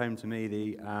brings home to me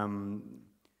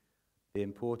the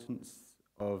importance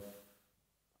of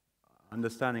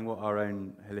understanding what our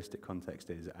own holistic context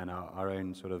is and our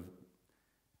own sort of,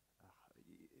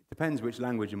 depends which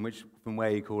language and from where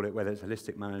you call it, whether it's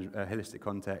holistic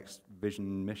context,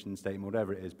 vision, mission statement,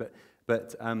 whatever it is.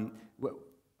 But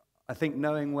I think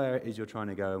knowing where it is you're trying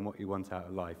to go and what you want out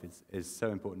of life is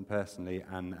so important personally,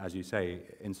 and as you say,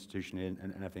 institutionally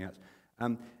and everything else.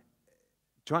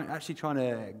 Trying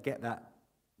to get that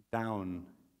down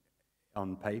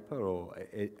on paper,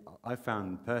 I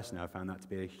found that to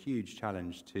be a huge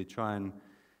challenge to try and,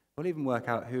 well, even work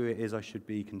out who it is I should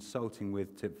be consulting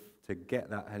with to get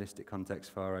that holistic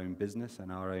context for our own business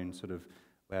and our own sort of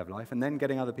way of life, and then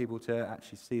getting other people to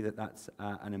actually see that that's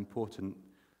an important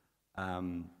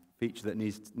feature that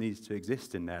needs to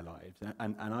exist in their lives.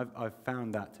 And I've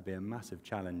found that to be a massive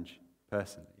challenge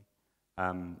personally.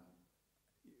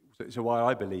 So why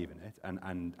I believe in it,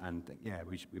 and think, yeah,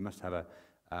 we must have a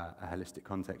holistic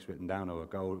context written down or a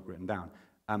goal written down.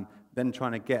 Then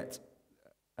trying to get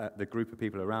the group of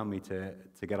people around me to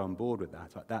get on board with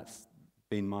that. That's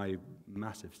been my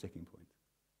massive sticking point.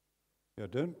 Yeah,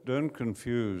 don't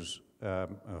confuse a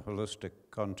holistic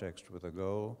context with a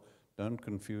goal. Don't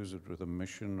confuse it with a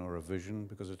mission or a vision,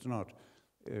 because it's not.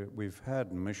 We've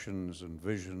had missions and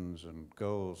visions and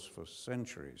goals for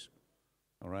centuries,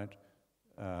 all right?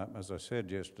 As I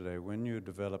said yesterday, when you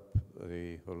develop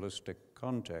the holistic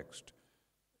context,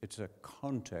 it's a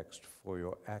context for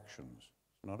your actions.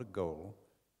 It's not a goal,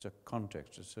 it's a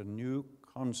context. It's a new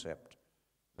concept.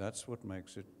 That's what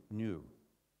makes it new.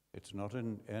 It's not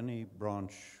in any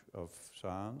branch of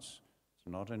science. It's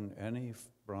not in any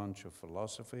branch of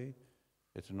philosophy.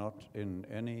 It's not in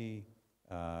any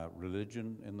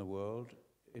religion in the world.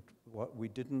 We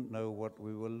didn't know what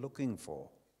we were looking for.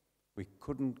 We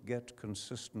couldn't get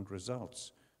consistent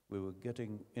results. We were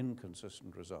getting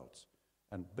inconsistent results.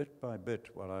 And bit by bit,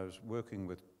 while I was working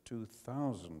with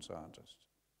 2,000 scientists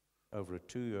over a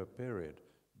 2-year period,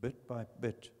 bit by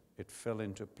bit, it fell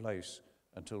into place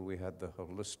until we had the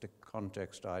holistic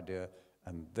context idea,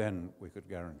 and then we could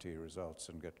guarantee results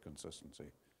and get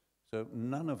consistency. So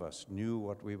none of us knew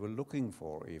what we were looking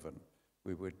for even.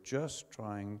 We were just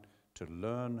trying to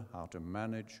learn how to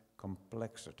manage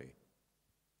complexity.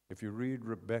 If you read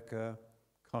Rebecca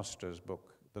Costa's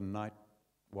book, The Night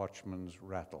Watchman's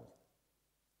Rattle,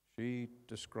 she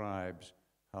describes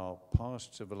how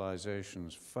past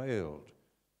civilizations failed,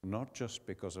 not just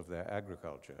because of their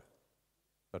agriculture,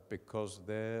 but because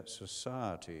their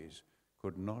societies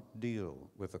could not deal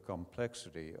with the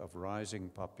complexity of rising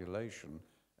population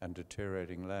and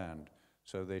deteriorating land.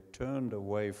 So they turned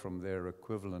away from their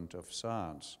equivalent of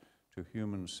science, to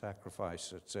human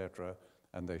sacrifice, etc.,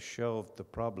 and they shelved the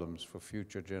problems for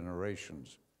future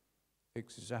generations.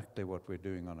 Exactly what we're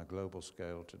doing on a global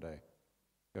scale today,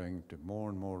 going to more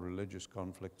and more religious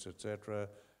conflicts, etc.,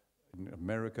 in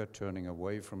America turning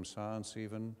away from science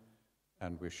even,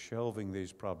 and we're shelving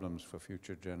these problems for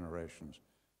future generations.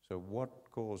 So what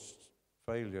caused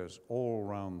failures all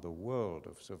around the world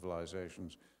of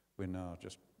civilizations, we're now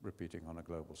just repeating on a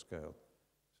global scale.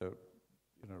 So,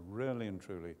 really and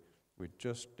truly, we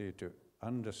just need to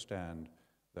understand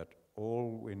that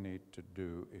all we need to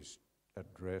do is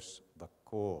address the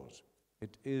cause.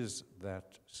 It is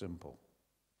that simple.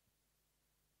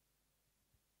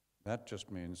 That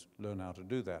just means learn how to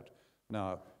do that.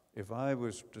 Now, if I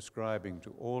was describing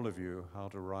to all of you how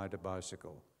to ride a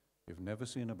bicycle, you've never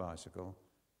seen a bicycle,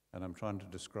 and I'm trying to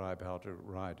describe how to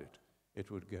ride it, it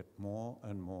would get more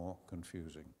and more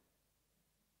confusing.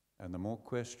 And the more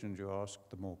questions you ask,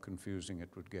 the more confusing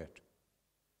it would get.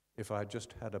 If I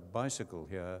just had a bicycle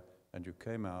here and you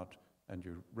came out and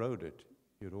you rode it,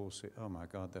 you'd all say, oh my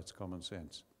God, that's common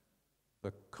sense.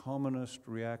 The commonest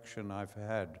reaction I've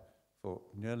had for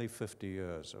nearly 50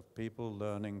 years of people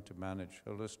learning to manage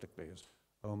holistically is,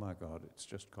 oh my God, it's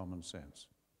just common sense.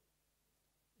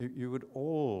 You would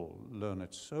all learn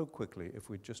it so quickly if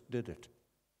we just did it.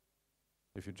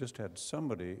 If you just had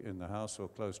somebody in the house or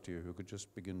close to you who could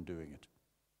just begin doing it.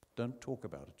 Don't talk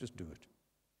about it, just do it.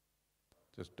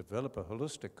 Just develop a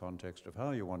holistic context of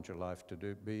how you want your life to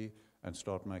be and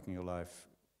start making your life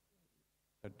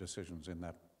decisions in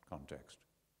that context.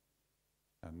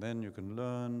 And then you can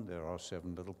learn, there are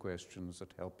 7 little questions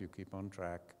that help you keep on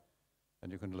track,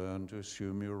 and you can learn to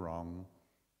assume you're wrong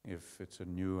if it's a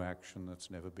new action that's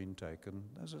never been taken.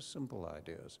 Those are simple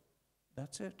ideas.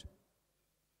 That's it.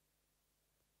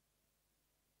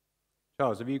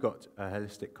 Charles, have you got a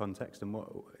holistic context, and have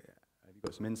you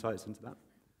got some insights into that?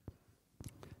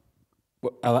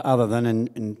 Well, other than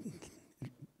in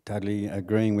totally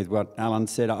agreeing with what Allan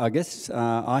said, I guess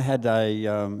I had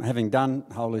having done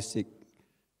holistic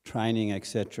training,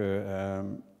 etc.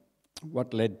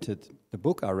 What led to the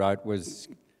book I wrote was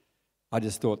I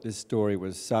just thought this story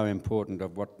was so important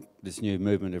of what this new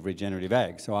movement of regenerative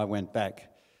ag. So I went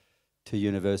back to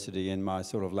university in my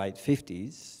sort of late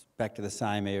 50s, back to the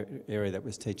same area that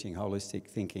was teaching holistic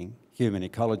thinking, human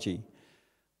ecology,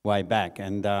 way back.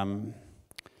 And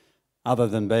other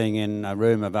than being in a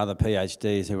room of other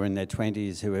PhDs who were in their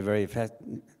 20s, who were very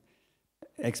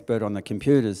expert on the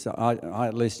computers, I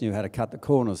at least knew how to cut the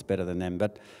corners better than them.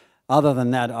 But other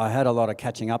than that, I had a lot of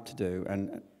catching up to do,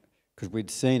 and because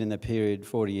we'd seen in the period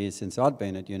 40 years since I'd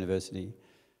been at university,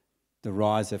 the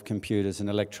rise of computers and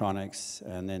electronics,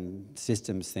 and then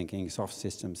systems thinking, soft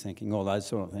systems thinking, all those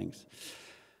sort of things.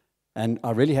 And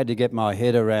I really had to get my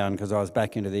head around, because I was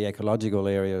back into the ecological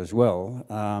area as well,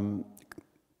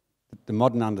 the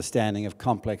modern understanding of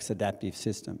complex adaptive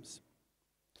systems.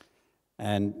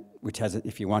 And which has,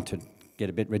 if you want to get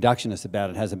a bit reductionist about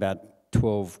it, has about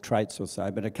 12 traits or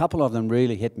so, but a couple of them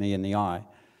really hit me in the eye.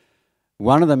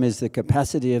 One of them is the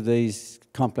capacity of these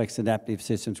complex adaptive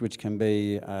systems, which can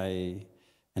be an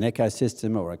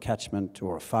ecosystem or a catchment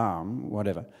or a farm,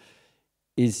 whatever,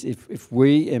 is if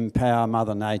we empower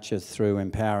Mother Nature through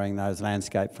empowering those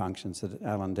landscape functions that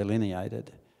Allan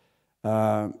delineated,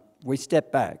 we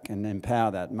step back and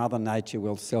empower that. Mother Nature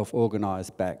will self-organise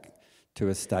back to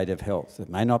a state of health. It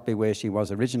may not be where she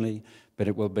was originally, but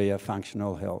it will be a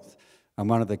functional health. And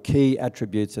one of the key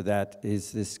attributes of that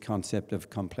is this concept of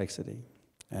complexity.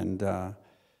 And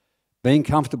being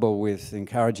comfortable with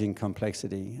encouraging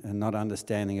complexity and not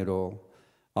understanding it all,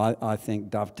 I think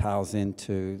dovetails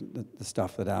into the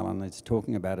stuff that Allan is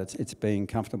talking about. It's being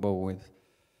comfortable with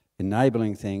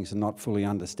enabling things and not fully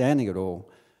understanding it all,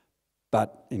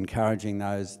 but encouraging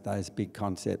those big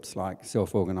concepts like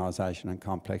self-organisation and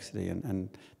complexity. And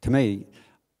to me,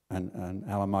 and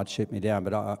Allan might shoot me down,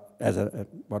 but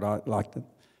what I like to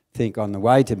think on the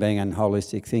way to being a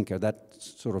holistic thinker, that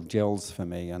sort of gels for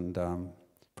me, and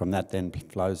from that then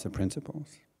flows the principles.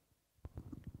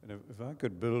 And if I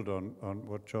could build on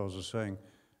what Charles is saying,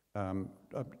 I'm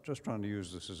just trying to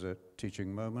use this as a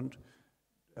teaching moment.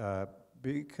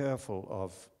 Be careful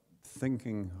of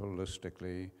thinking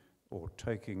holistically or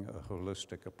taking a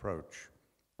holistic approach,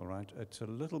 all right? It's a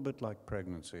little bit like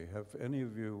pregnancy. Have any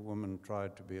of you women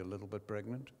tried to be a little bit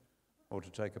pregnant or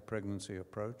to take a pregnancy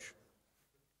approach?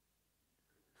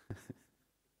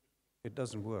 It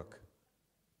doesn't work,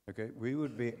 okay? We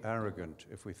would be arrogant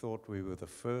if we thought we were the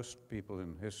first people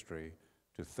in history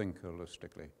to think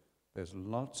holistically. There's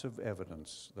lots of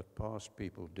evidence that past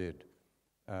people did.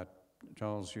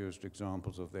 Charles used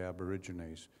examples of the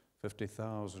Aborigines.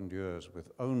 50,000 years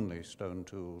with only stone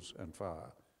tools and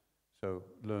fire. So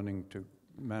learning to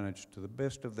manage to the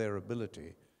best of their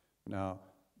ability. Now,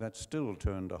 that still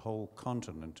turned a whole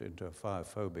continent into a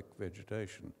fire-phobic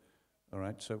vegetation. All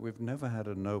right, so we've never had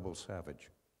a noble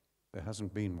savage. There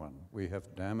hasn't been one. We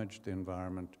have damaged the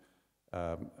environment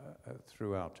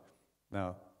throughout.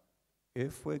 Now,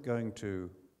 if we're going to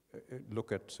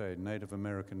look at, say, Native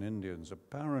American Indians,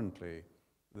 apparently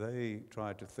they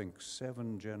tried to think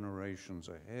 7 generations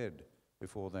ahead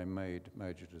before they made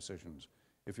major decisions.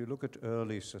 If you look at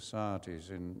early societies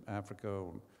in Africa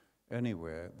or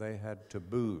anywhere, they had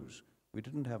taboos. We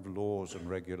didn't have laws and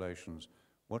regulations.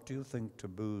 What do you think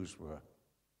taboos were?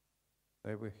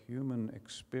 They were human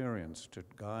experience to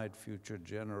guide future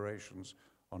generations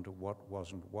onto what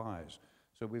wasn't wise.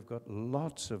 So we've got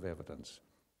lots of evidence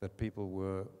that people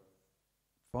were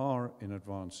far in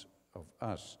advance of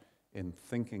us in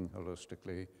thinking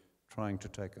holistically, trying to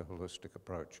take a holistic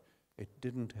approach. It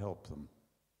didn't help them.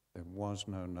 There was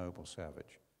no noble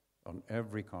savage. On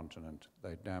every continent,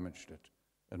 they damaged it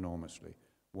enormously.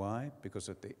 Why? Because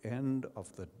at the end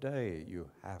of the day, you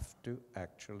have to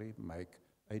actually make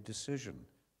a decision.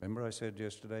 Remember I said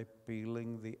yesterday,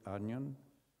 peeling the onion?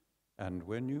 And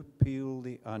when you peel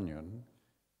the onion,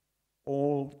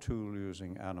 all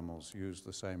tool-using animals use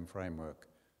the same framework.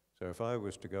 So if I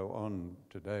was to go on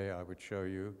today, I would show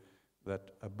you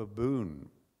that a baboon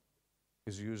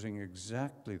is using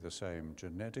exactly the same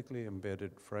genetically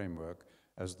embedded framework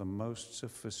as the most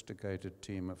sophisticated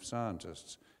team of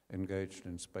scientists engaged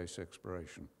in space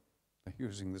exploration. They're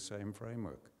using the same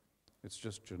framework. It's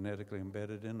just genetically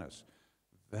embedded in us.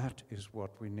 That is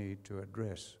what we need to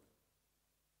address.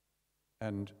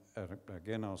 And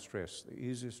again, I'll stress, the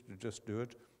easiest to just do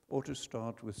it or to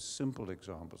start with simple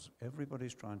examples.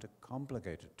 Everybody's trying to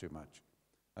complicate it too much.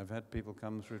 I've had people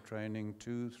come through training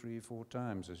 2, 3, 4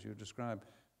 times, as you describe.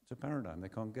 It's a paradigm, they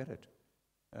can't get it.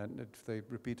 And if they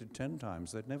repeated 10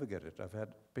 times, they'd never get it. I've had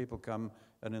people come,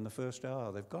 and in the first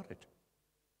hour, they've got it.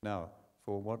 Now,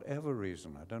 for whatever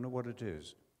reason, I don't know what it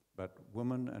is, but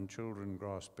women and children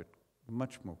grasp it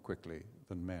much more quickly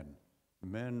than men.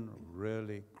 Men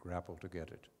really grapple to get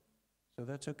it. So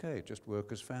that's okay, just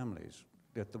work as families.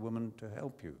 Get the women to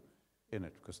help you in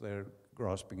it, because they're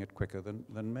grasping it quicker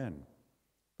than men.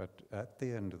 But at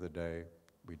the end of the day,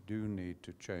 we do need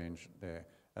to change there.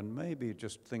 And maybe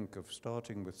just think of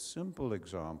starting with simple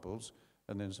examples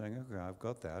and then saying, okay, I've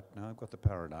got that, now I've got the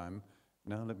paradigm,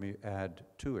 now let me add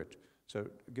to it. So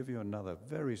to give you another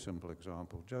very simple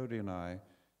example, Jody and I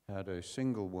had a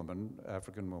single woman,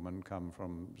 African woman, come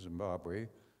from Zimbabwe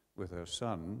with her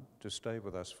son to stay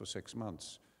with us for 6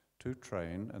 months to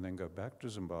train and then go back to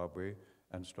Zimbabwe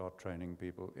and start training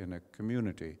people in a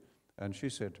community. And she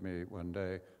said to me one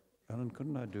day, Allan,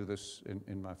 couldn't I do this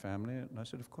in my family? And I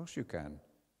said, of course you can.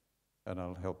 And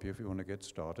I'll help you if you want to get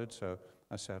started. So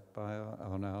I sat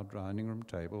on our dining room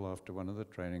table after one of the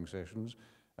training sessions,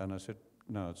 and I said,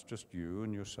 no, it's just you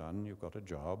and your son. You've got a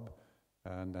job,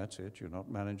 and that's it. You're not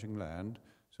managing land.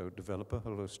 So develop a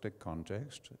holistic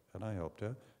context. And I helped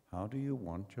her. How do you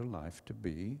want your life to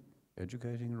be,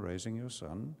 educating and raising your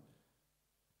son?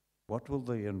 What will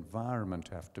the environment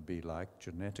have to be like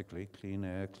genetically? Clean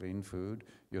air, clean food.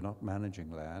 You're not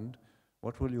managing land.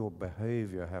 What will your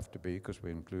behavior have to be, because we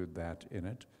include that in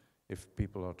it, if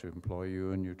people are to employ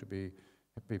you and you to be,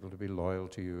 people to be loyal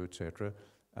to you, etc.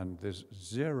 And there's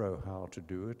zero how to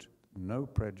do it, no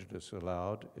prejudice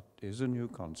allowed. It is a new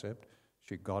concept.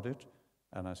 She got it,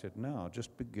 and I said, now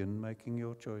just begin making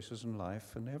your choices in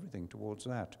life and everything towards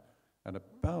that. And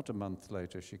about a month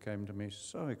later, she came to me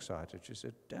so excited. She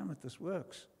said, damn it, this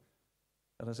works.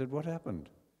 And I said, what happened?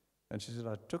 And she said,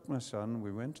 I took my son,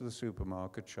 we went to the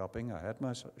supermarket shopping, I had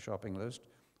my shopping list,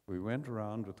 we went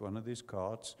around with one of these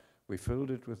carts, we filled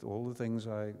it with all the things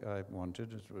I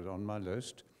wanted, it was on my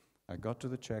list. I got to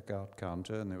the checkout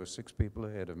counter and there were 6 people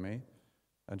ahead of me,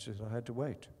 and she said, I had to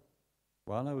wait.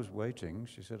 While I was waiting,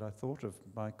 she said, I thought of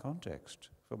my context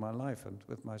for my life and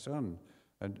with my son.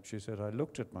 And she said, I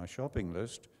looked at my shopping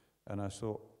list and I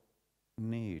saw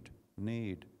need,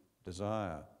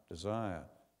 desire,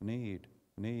 need,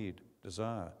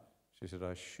 desire. She said,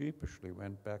 I sheepishly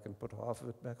went back and put half of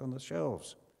it back on the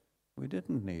shelves. We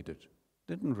didn't need it,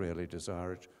 didn't really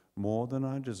desire it more than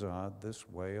I desired this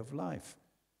way of life.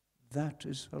 That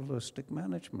is holistic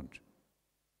management.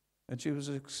 And she was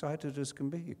as excited as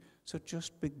can be. So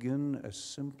just begin as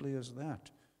simply as that.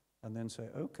 And then say,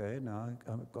 okay, now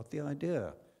I've got the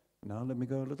idea. Now let me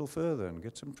go a little further and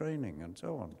get some training and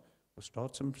so on. Or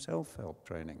start some self-help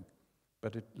training.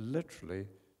 But it literally,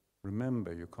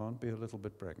 remember, you can't be a little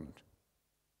bit pregnant.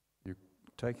 You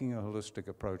taking a holistic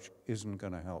approach isn't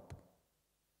going to help.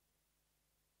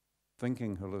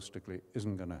 Thinking holistically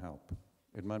isn't going to help.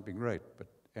 It might be great, but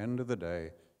end of the day,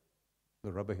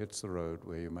 the rubber hits the road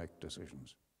where you make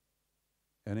decisions.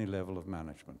 Any level of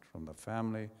management, from the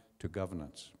family to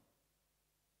governance.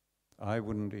 I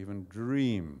wouldn't even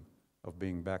dream of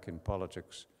being back in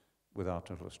politics without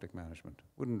holistic management.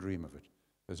 Wouldn't dream of it.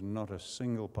 There's not a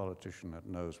single politician that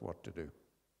knows what to do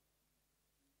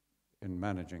in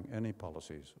managing any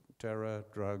policies. Terror,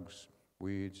 drugs,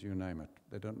 weeds, you name it.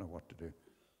 They don't know what to do.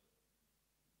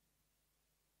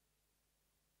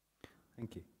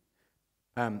 Thank you.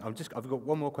 I've got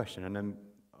one more question, and then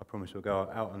I promise we'll go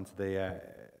out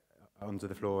onto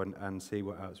the floor and see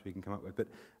what else we can come up with. But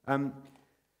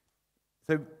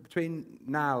so between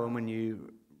now and when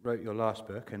you wrote your last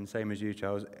book, and same as you,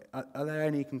 Charles, are there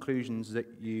any conclusions that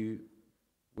you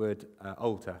would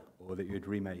alter or that you'd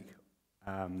remake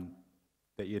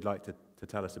that you'd like to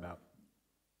tell us about?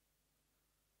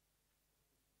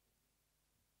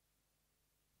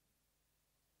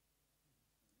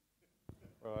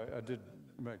 Well, I did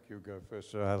make you go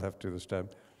first, so I'll have to this time.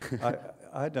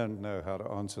 I don't know how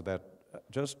to answer that.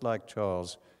 Just like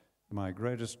Charles, my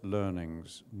greatest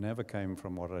learnings never came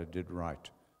from what I did right.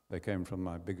 They came from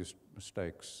my biggest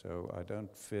mistakes, so I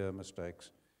don't fear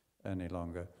mistakes any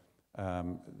longer.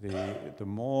 The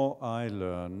more I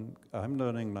learn, I'm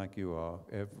learning like you are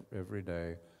every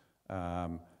day,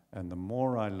 and the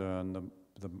more I learn,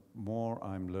 the more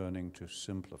I'm learning to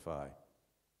simplify.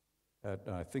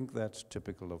 I think that's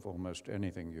typical of almost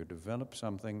anything. You develop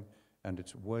something and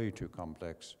it's way too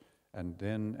complex, and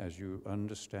then as you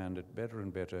understand it better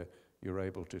and better, you're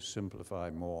able to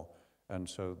simplify more. And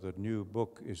so the new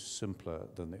book is simpler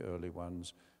than the early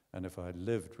ones, and if I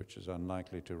lived, which is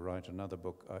unlikely, to write another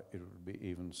book, it would be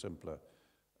even simpler.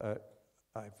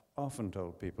 I've often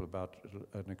told people about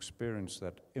an experience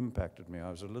that impacted me.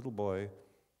 I was a little boy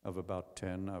of about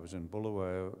 10. I was in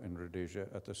Bulawayo in Rhodesia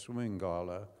at the swimming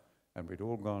gala, and we'd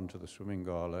all gone to the swimming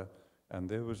gala, and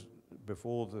there was,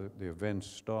 before the event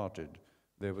started,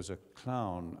 there was a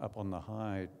clown up on the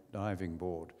high diving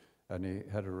board, and he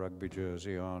had a rugby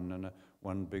jersey on and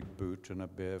one big boot and a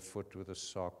bare foot with a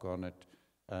sock on it,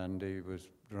 and he was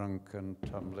drunk and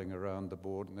tumbling around the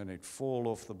board, and then he'd fall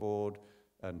off the board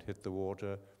and hit the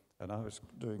water, and I was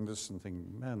doing this and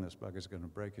thinking, man, this bugger's going to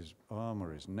break his arm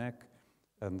or his neck,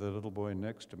 and the little boy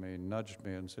next to me nudged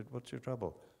me and said, "What's your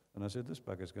trouble?" And I said, "This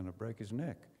bugger's going to break his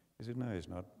neck." He said, "No, he's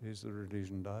not. He's the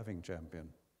Rhodesian diving champion."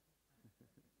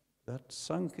 That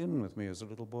sunk in with me as a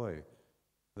little boy,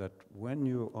 that when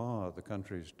you are the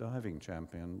country's diving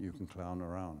champion, you can clown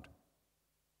around.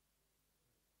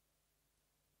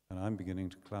 And I'm beginning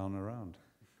to clown around.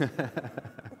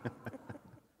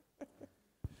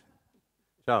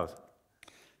 Charles?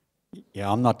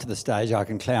 Yeah, I'm not to the stage I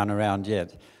can clown around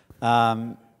yet.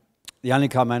 The only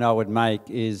comment I would make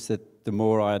is that the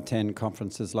more I attend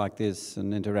conferences like this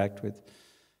and interact with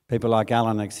people like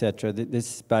Allan, etc., this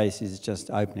space is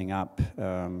just opening up.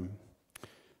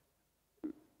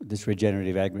 This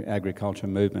regenerative agriculture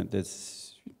movement.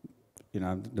 This,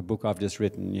 the book I've just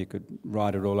written, you could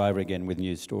write it all over again with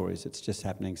new stories. It's just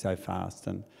happening so fast,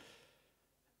 and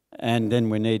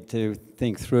then we need to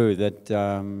think through that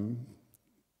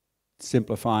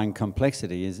simplifying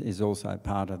complexity is also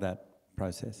part of that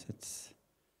process. It's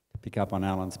to pick up on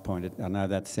Alan's point. I know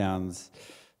that sounds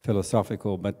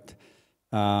philosophical, but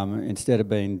instead of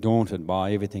being daunted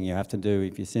by everything you have to do,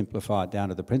 if you simplify it down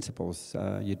to the principles,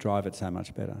 you drive it so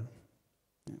much better.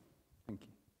 Yeah. Thank you.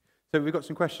 So we've got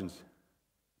some questions.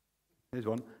 Here's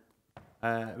one.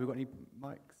 We've got any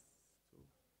mics?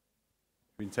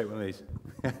 We can take one of these.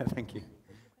 Thank you.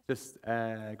 Just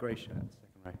grey shirt,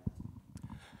 second row.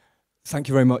 Thank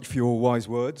you very much for your wise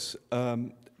words.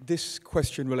 This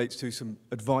question relates to some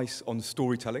advice on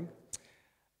storytelling.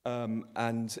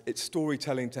 And it's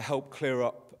storytelling to help clear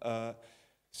up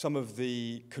some of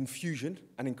the confusion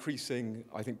and increasing,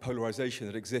 I think, polarization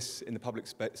that exists in the public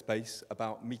space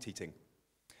about meat eating.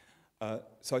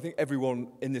 So I think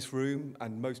everyone in this room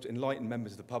and most enlightened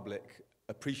members of the public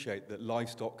appreciate that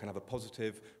livestock can have a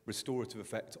positive, restorative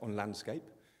effect on landscape,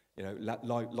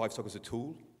 livestock as a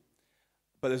tool.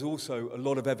 But there's also a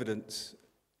lot of evidence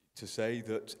to say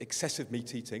that excessive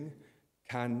meat eating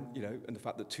can, and the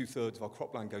fact that 2/3 of our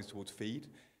cropland goes towards feed,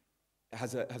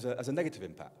 has a negative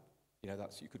impact.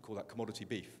 You could call that commodity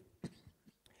beef.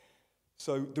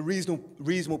 So the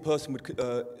reasonable person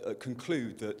would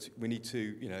conclude that we need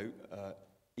to,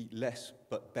 eat less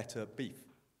but better beef.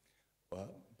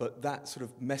 But that sort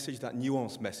of message, that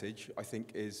nuanced message, I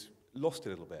think is lost a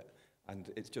little bit. And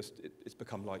it's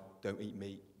become like, don't eat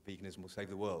meat, veganism will save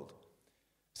the world.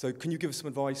 So can you give us some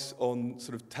advice on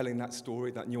sort of telling that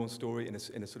story, that nuanced story, in a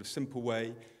sort of simple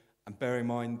way, and bear in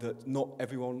mind that not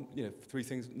everyone, you know, three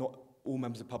things, not all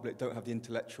members of the public don't have the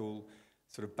intellectual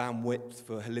sort of bandwidth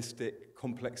for holistic,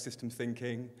 complex systems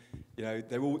thinking. You know,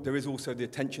 there is also the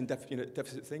attention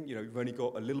deficit thing. You know, you've only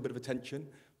got a little bit of attention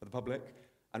for the public,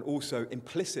 and also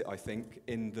implicit, I think,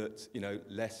 in that, you know,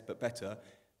 less but better,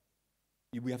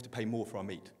 we have to pay more for our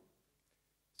meat.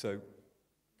 So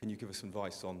can you give us some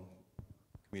advice on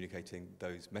communicating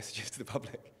those messages to the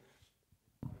public?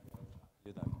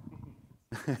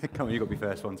 Come on, you've got to be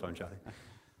first one time, Charlie.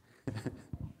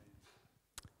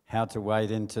 How to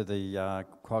wade into the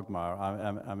quagmire?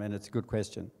 I mean, it's a good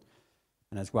question,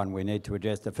 and it's one we need to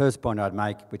address. The first point I'd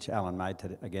make, which Allan made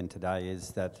again today,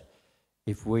 is that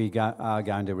if we are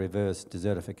going to reverse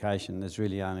desertification, there's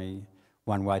really only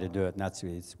one way to do it, and that's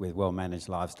with well-managed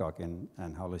livestock in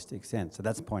an holistic sense. So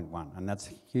that's point one, and that's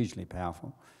hugely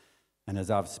powerful. And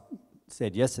as I've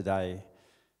said yesterday,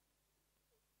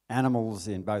 animals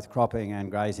in both cropping and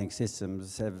grazing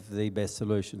systems have the best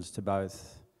solutions to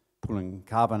both pulling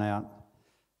carbon out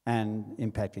and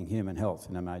impacting human health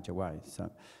in a major way.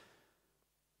 So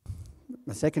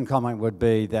the second comment would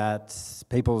be that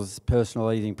people's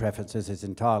personal eating preferences is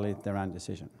entirely their own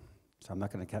decision. So I'm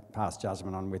not going to pass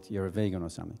judgment on whether you're a vegan or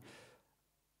something.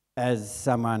 As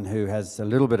someone who has a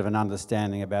little bit of an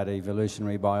understanding about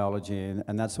evolutionary biology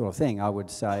and that sort of thing, I would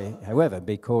say, however,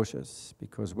 be cautious,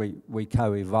 because we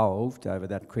co-evolved over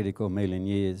that critical million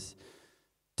years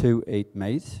to eat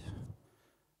meat,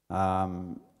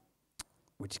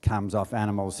 which comes off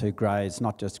animals who graze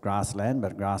not just grassland,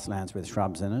 but grasslands with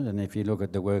shrubs in it. And if you look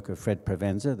at the work of Fred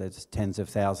Provenza, there's tens of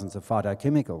thousands of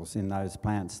phytochemicals in those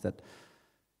plants that...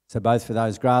 So both for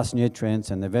those grass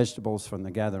nutrients and the vegetables from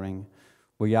the gathering,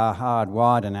 we are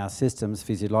hardwired in our systems,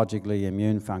 physiologically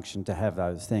immune function, to have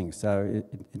those things. So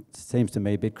it seems to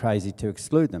me a bit crazy to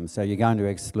exclude them. So you're going to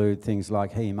exclude things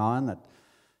like heme iron that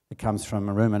comes from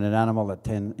a ruminant animal that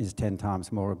is 10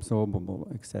 times more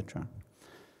absorbable, etc.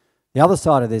 The other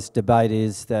side of this debate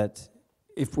is that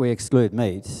if we exclude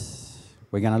meat,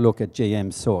 we're going to look at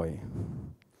GM soy,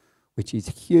 which is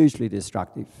hugely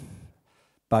destructive,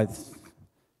 both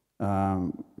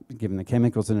given the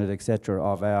chemicals in it, etc.,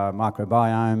 of our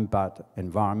microbiome, but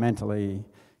environmentally,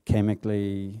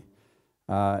 chemically,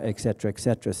 etc.,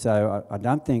 etc. So I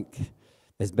don't think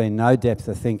there's been no depth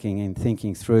of thinking in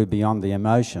thinking through beyond the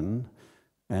emotion,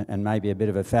 and maybe a bit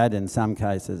of a fad in some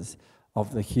cases,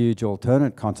 of the huge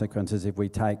alternate consequences if we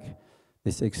take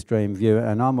this extreme view.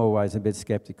 And I'm always a bit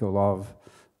sceptical of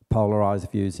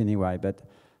polarised views anyway. But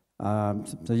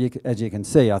as you can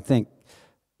see, I think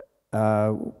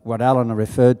what Allan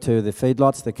referred to, the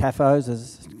feedlots, the CAFOs,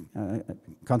 as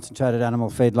concentrated animal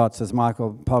feedlots, as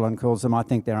Michael Pollan calls them, I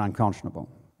think they're unconscionable.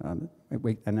 And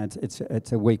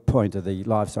it's a weak point of the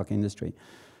livestock industry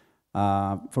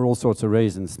for all sorts of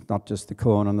reasons, not just the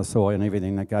corn and the soy and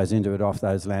everything that goes into it off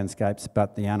those landscapes,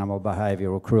 but the animal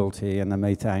behavioural cruelty and the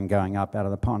methane going up out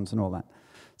of the ponds and all that.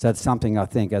 So it's something I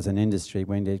think as an industry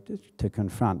we need to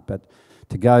confront. But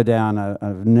to go down a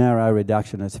narrow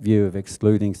reductionist view of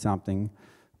excluding something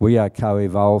we are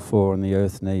co-evolved for and the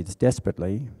earth needs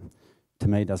desperately, to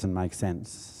me doesn't make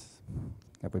sense.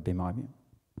 That would be my view.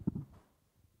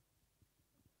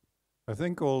 I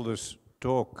think all this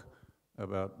talk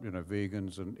about, you know,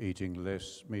 vegans and eating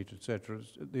less meat, etc.,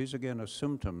 these again are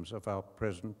symptoms of our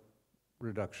present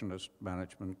reductionist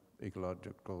management,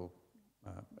 ecological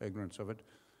ignorance of it.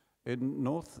 In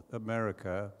North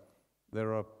America,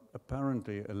 there are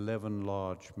apparently 11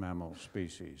 large mammal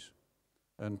species,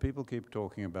 and people keep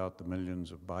talking about the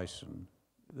millions of bison.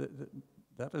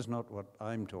 That is not what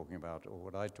I'm talking about, or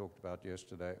what I talked about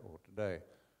yesterday or today.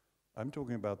 I'm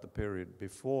talking about the period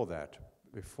before that,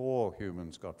 before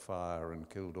humans got fire and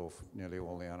killed off nearly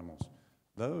all the animals.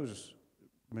 Those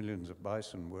millions of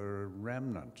bison were a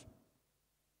remnant.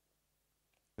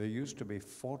 There used to be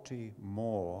 40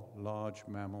 more large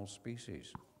mammal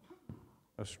species.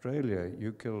 Australia,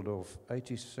 you killed off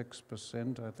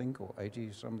 86%, I think, or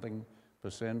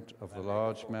 80-something% of the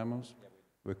large mammals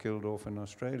were killed off in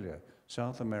Australia.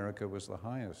 South America was the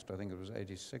highest. I think it was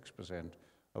 86%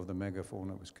 of the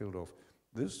megafauna was killed off.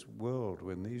 This world,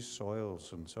 when these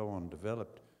soils and so on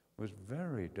developed, was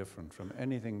very different from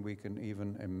anything we can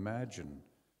even imagine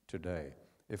today.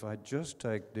 If I just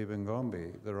take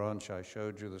Dibangombe, the ranch I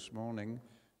showed you this morning,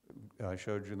 I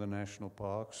showed you the national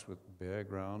parks with bare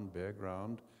ground,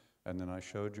 and then I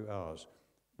showed you ours.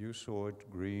 You saw it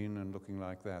green and looking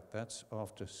like that. That's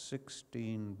after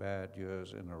 16 bad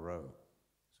years in a row.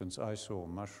 Since I saw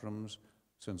mushrooms,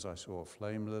 since I saw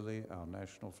flame lily, our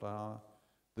national flower,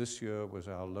 this year was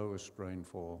our lowest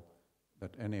rainfall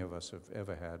that any of us have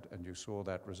ever had, and you saw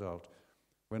that result.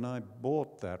 When I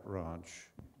bought that ranch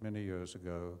many years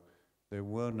ago, there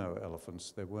were no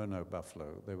elephants, there were no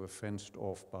buffalo. They were fenced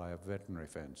off by a veterinary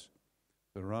fence.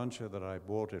 The rancher that I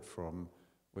bought it from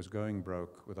was going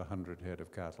broke with 100 head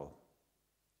of cattle.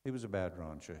 He was a bad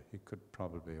rancher. He could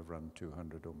probably have run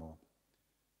 200 or more.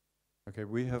 Okay,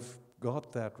 we have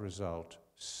got that result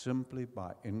simply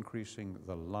by increasing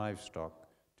the livestock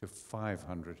to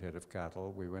 500 head of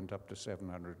cattle. We went up to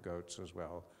 700 goats as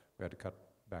well. We had to cut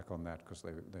back on that because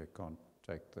they can't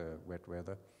take the wet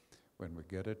weather when we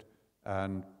get it.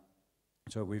 And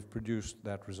so we've produced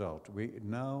that result. We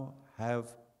now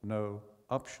have no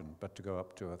option but to go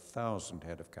up to 1,000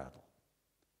 head of cattle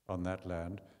on that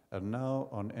land. And now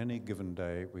on any given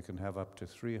day, we can have up to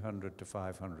 300 to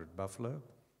 500 buffalo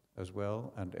as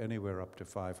well, and anywhere up to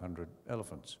 500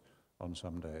 elephants on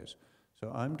some days. So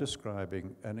I'm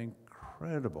describing an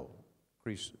incredible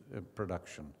increase in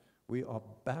production. We are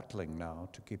battling now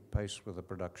to keep pace with the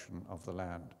production of the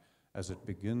land as it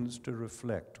begins to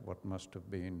reflect what must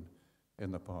have been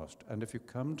in the past. And if you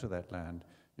come to that land,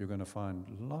 you're going to find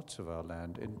lots of our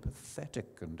land in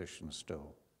pathetic condition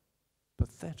still.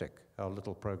 Pathetic how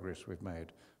little progress we've made.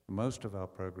 Most of our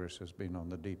progress has been on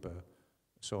the deeper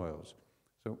soils.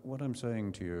 So what I'm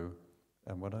saying to you,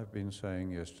 and what I've been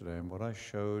saying yesterday, and what I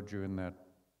showed you in that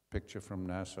picture from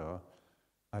Nassau,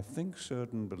 I think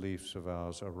certain beliefs of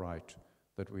ours are right,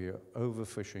 that we are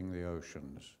overfishing the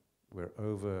oceans. We're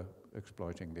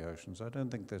over-exploiting the oceans. I don't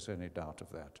think there's any doubt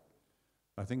of that.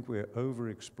 I think we're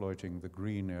over-exploiting the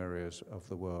green areas of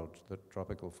the world, the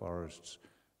tropical forests,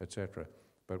 etc.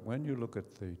 But when you look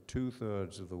at the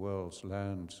 2/3 of the world's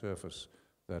land surface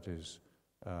that is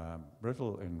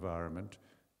brittle environment,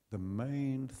 the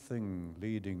main thing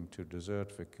leading to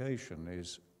desertification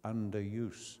is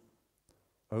underuse,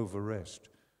 overrest.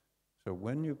 So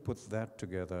when you put that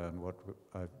together and what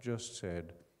I've just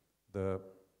said, the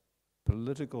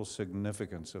political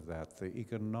significance of that, the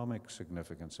economic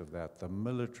significance of that, the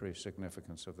military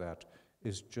significance of that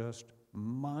is just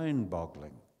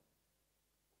mind-boggling.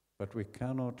 But we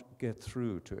cannot get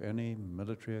through to any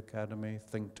military academy,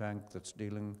 think tank that's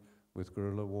dealing with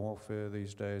guerrilla warfare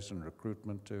these days and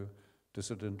recruitment to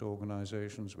dissident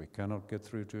organizations. We cannot get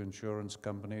through to insurance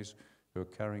companies who are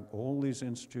carrying all these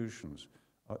institutions.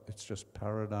 It's just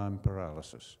paradigm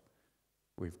paralysis.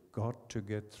 We've got to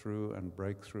get through and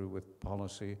break through with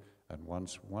policy, and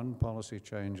once one policy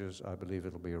changes, I believe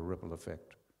it'll be a ripple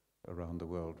effect around the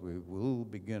world. We will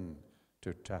begin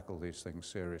to tackle these things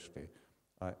seriously.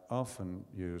 I often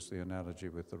use the analogy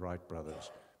with the Wright brothers.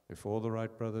 Before the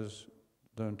Wright brothers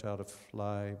learned how to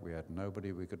fly, we had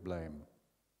nobody we could blame.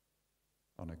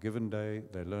 On a given day,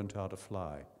 they learned how to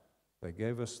fly. They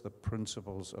gave us the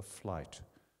principles of flight: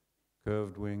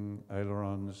 curved wing,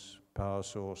 ailerons, power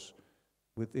source.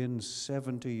 Within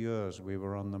 70 years, we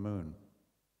were on the moon.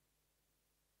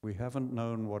 We haven't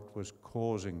known what was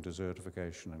causing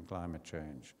desertification and climate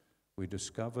change. We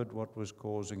discovered what was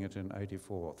causing it in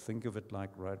 '84. Think of it like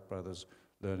Wright brothers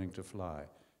learning to fly.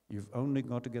 You've only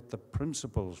got to get the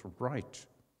principles right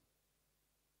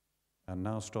and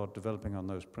now start developing on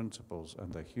those principles,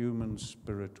 and the human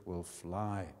spirit will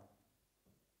fly.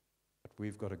 But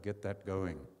we've got to get that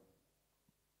going.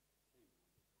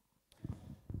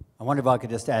 I wonder if I could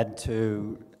just add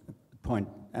to the point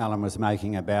Allan was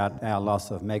making about our loss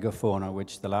of megafauna,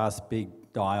 which the last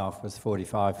big die-off was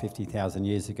 50,000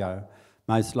 years ago,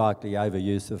 most likely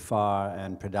overuse of fire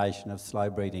and predation of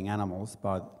slow-breeding animals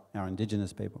by our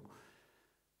indigenous people.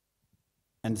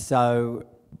 And so,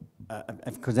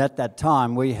 because at that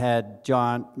time we had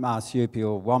giant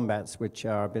marsupial wombats, which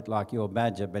are a bit like your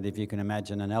badger, but if you can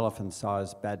imagine an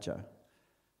elephant-sized badger.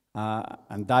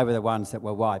 And they were the ones that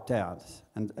were wiped out.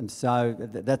 And so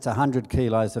that's 100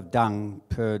 kilos of dung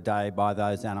per day by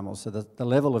those animals. So the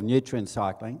level of nutrient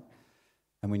cycling,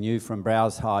 and we knew from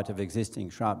browse height of existing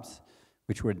shrubs,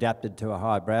 which were adapted to a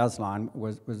high browse line,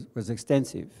 was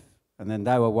extensive. And then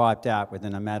they were wiped out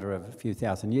within a matter of a few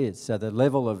thousand years. So the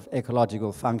level of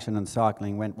ecological function and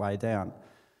cycling went way down.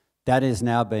 That is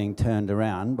now being turned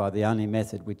around by the only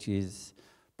method, which is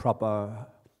proper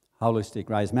holistic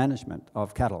raise management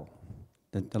of cattle.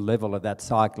 The level of that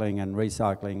cycling and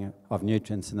recycling of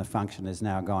nutrients and the function has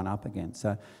now gone up again.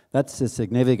 So that's the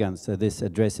significance of this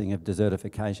addressing of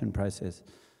desertification process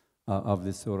of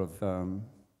this sort of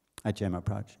HM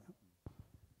approach.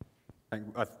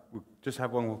 We'll just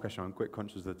have one more question. I'm quite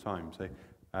conscious of the time. So,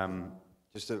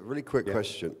 just a really quick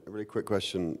question. A really quick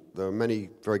question. There are many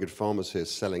very good farmers here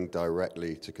selling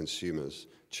directly to consumers.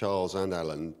 Charles and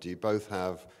Allan, do you both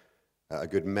have a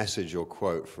good message or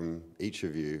quote from each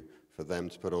of you for for them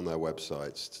to put on their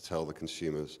websites to tell the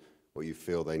consumers what you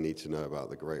feel they need to know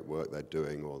about the great work they're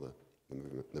doing or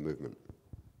the movement?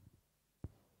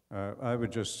 I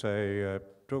would just say,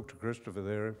 talk to Christopher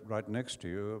there right next to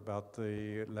you about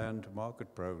the land to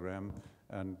market program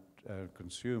and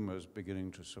consumers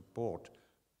beginning to support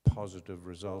positive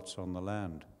results on the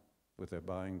land with their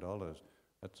buying dollars.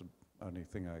 That's the only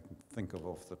thing I can think of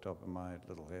off the top of my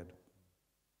little head.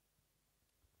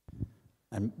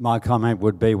 And my comment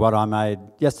would be what I made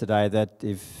yesterday, that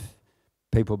if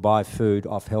people buy food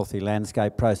off healthy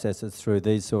landscape processes through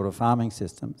these sort of farming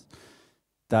systems,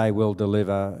 they will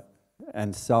deliver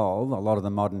and solve a lot of the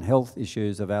modern health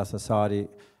issues of our society,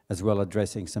 as well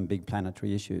addressing some big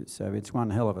planetary issues. So it's one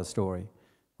hell of a story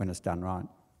when it's done right.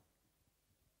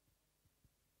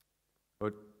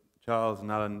 Well, Charles and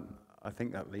Allan, I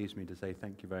think that leaves me to say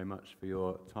thank you very much for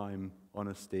your time,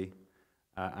 honesty,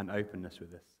 and openness with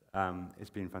this. It's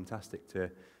been fantastic to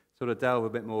sort of delve a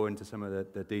bit more into some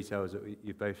of the details that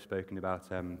you've both spoken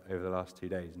about over the last 2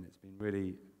 days, and it's been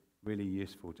really, really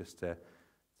useful just to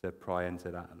pry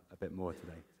into that a bit more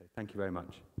today. So thank you very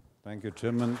much. Thank you,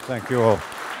 Tim, and thank you all.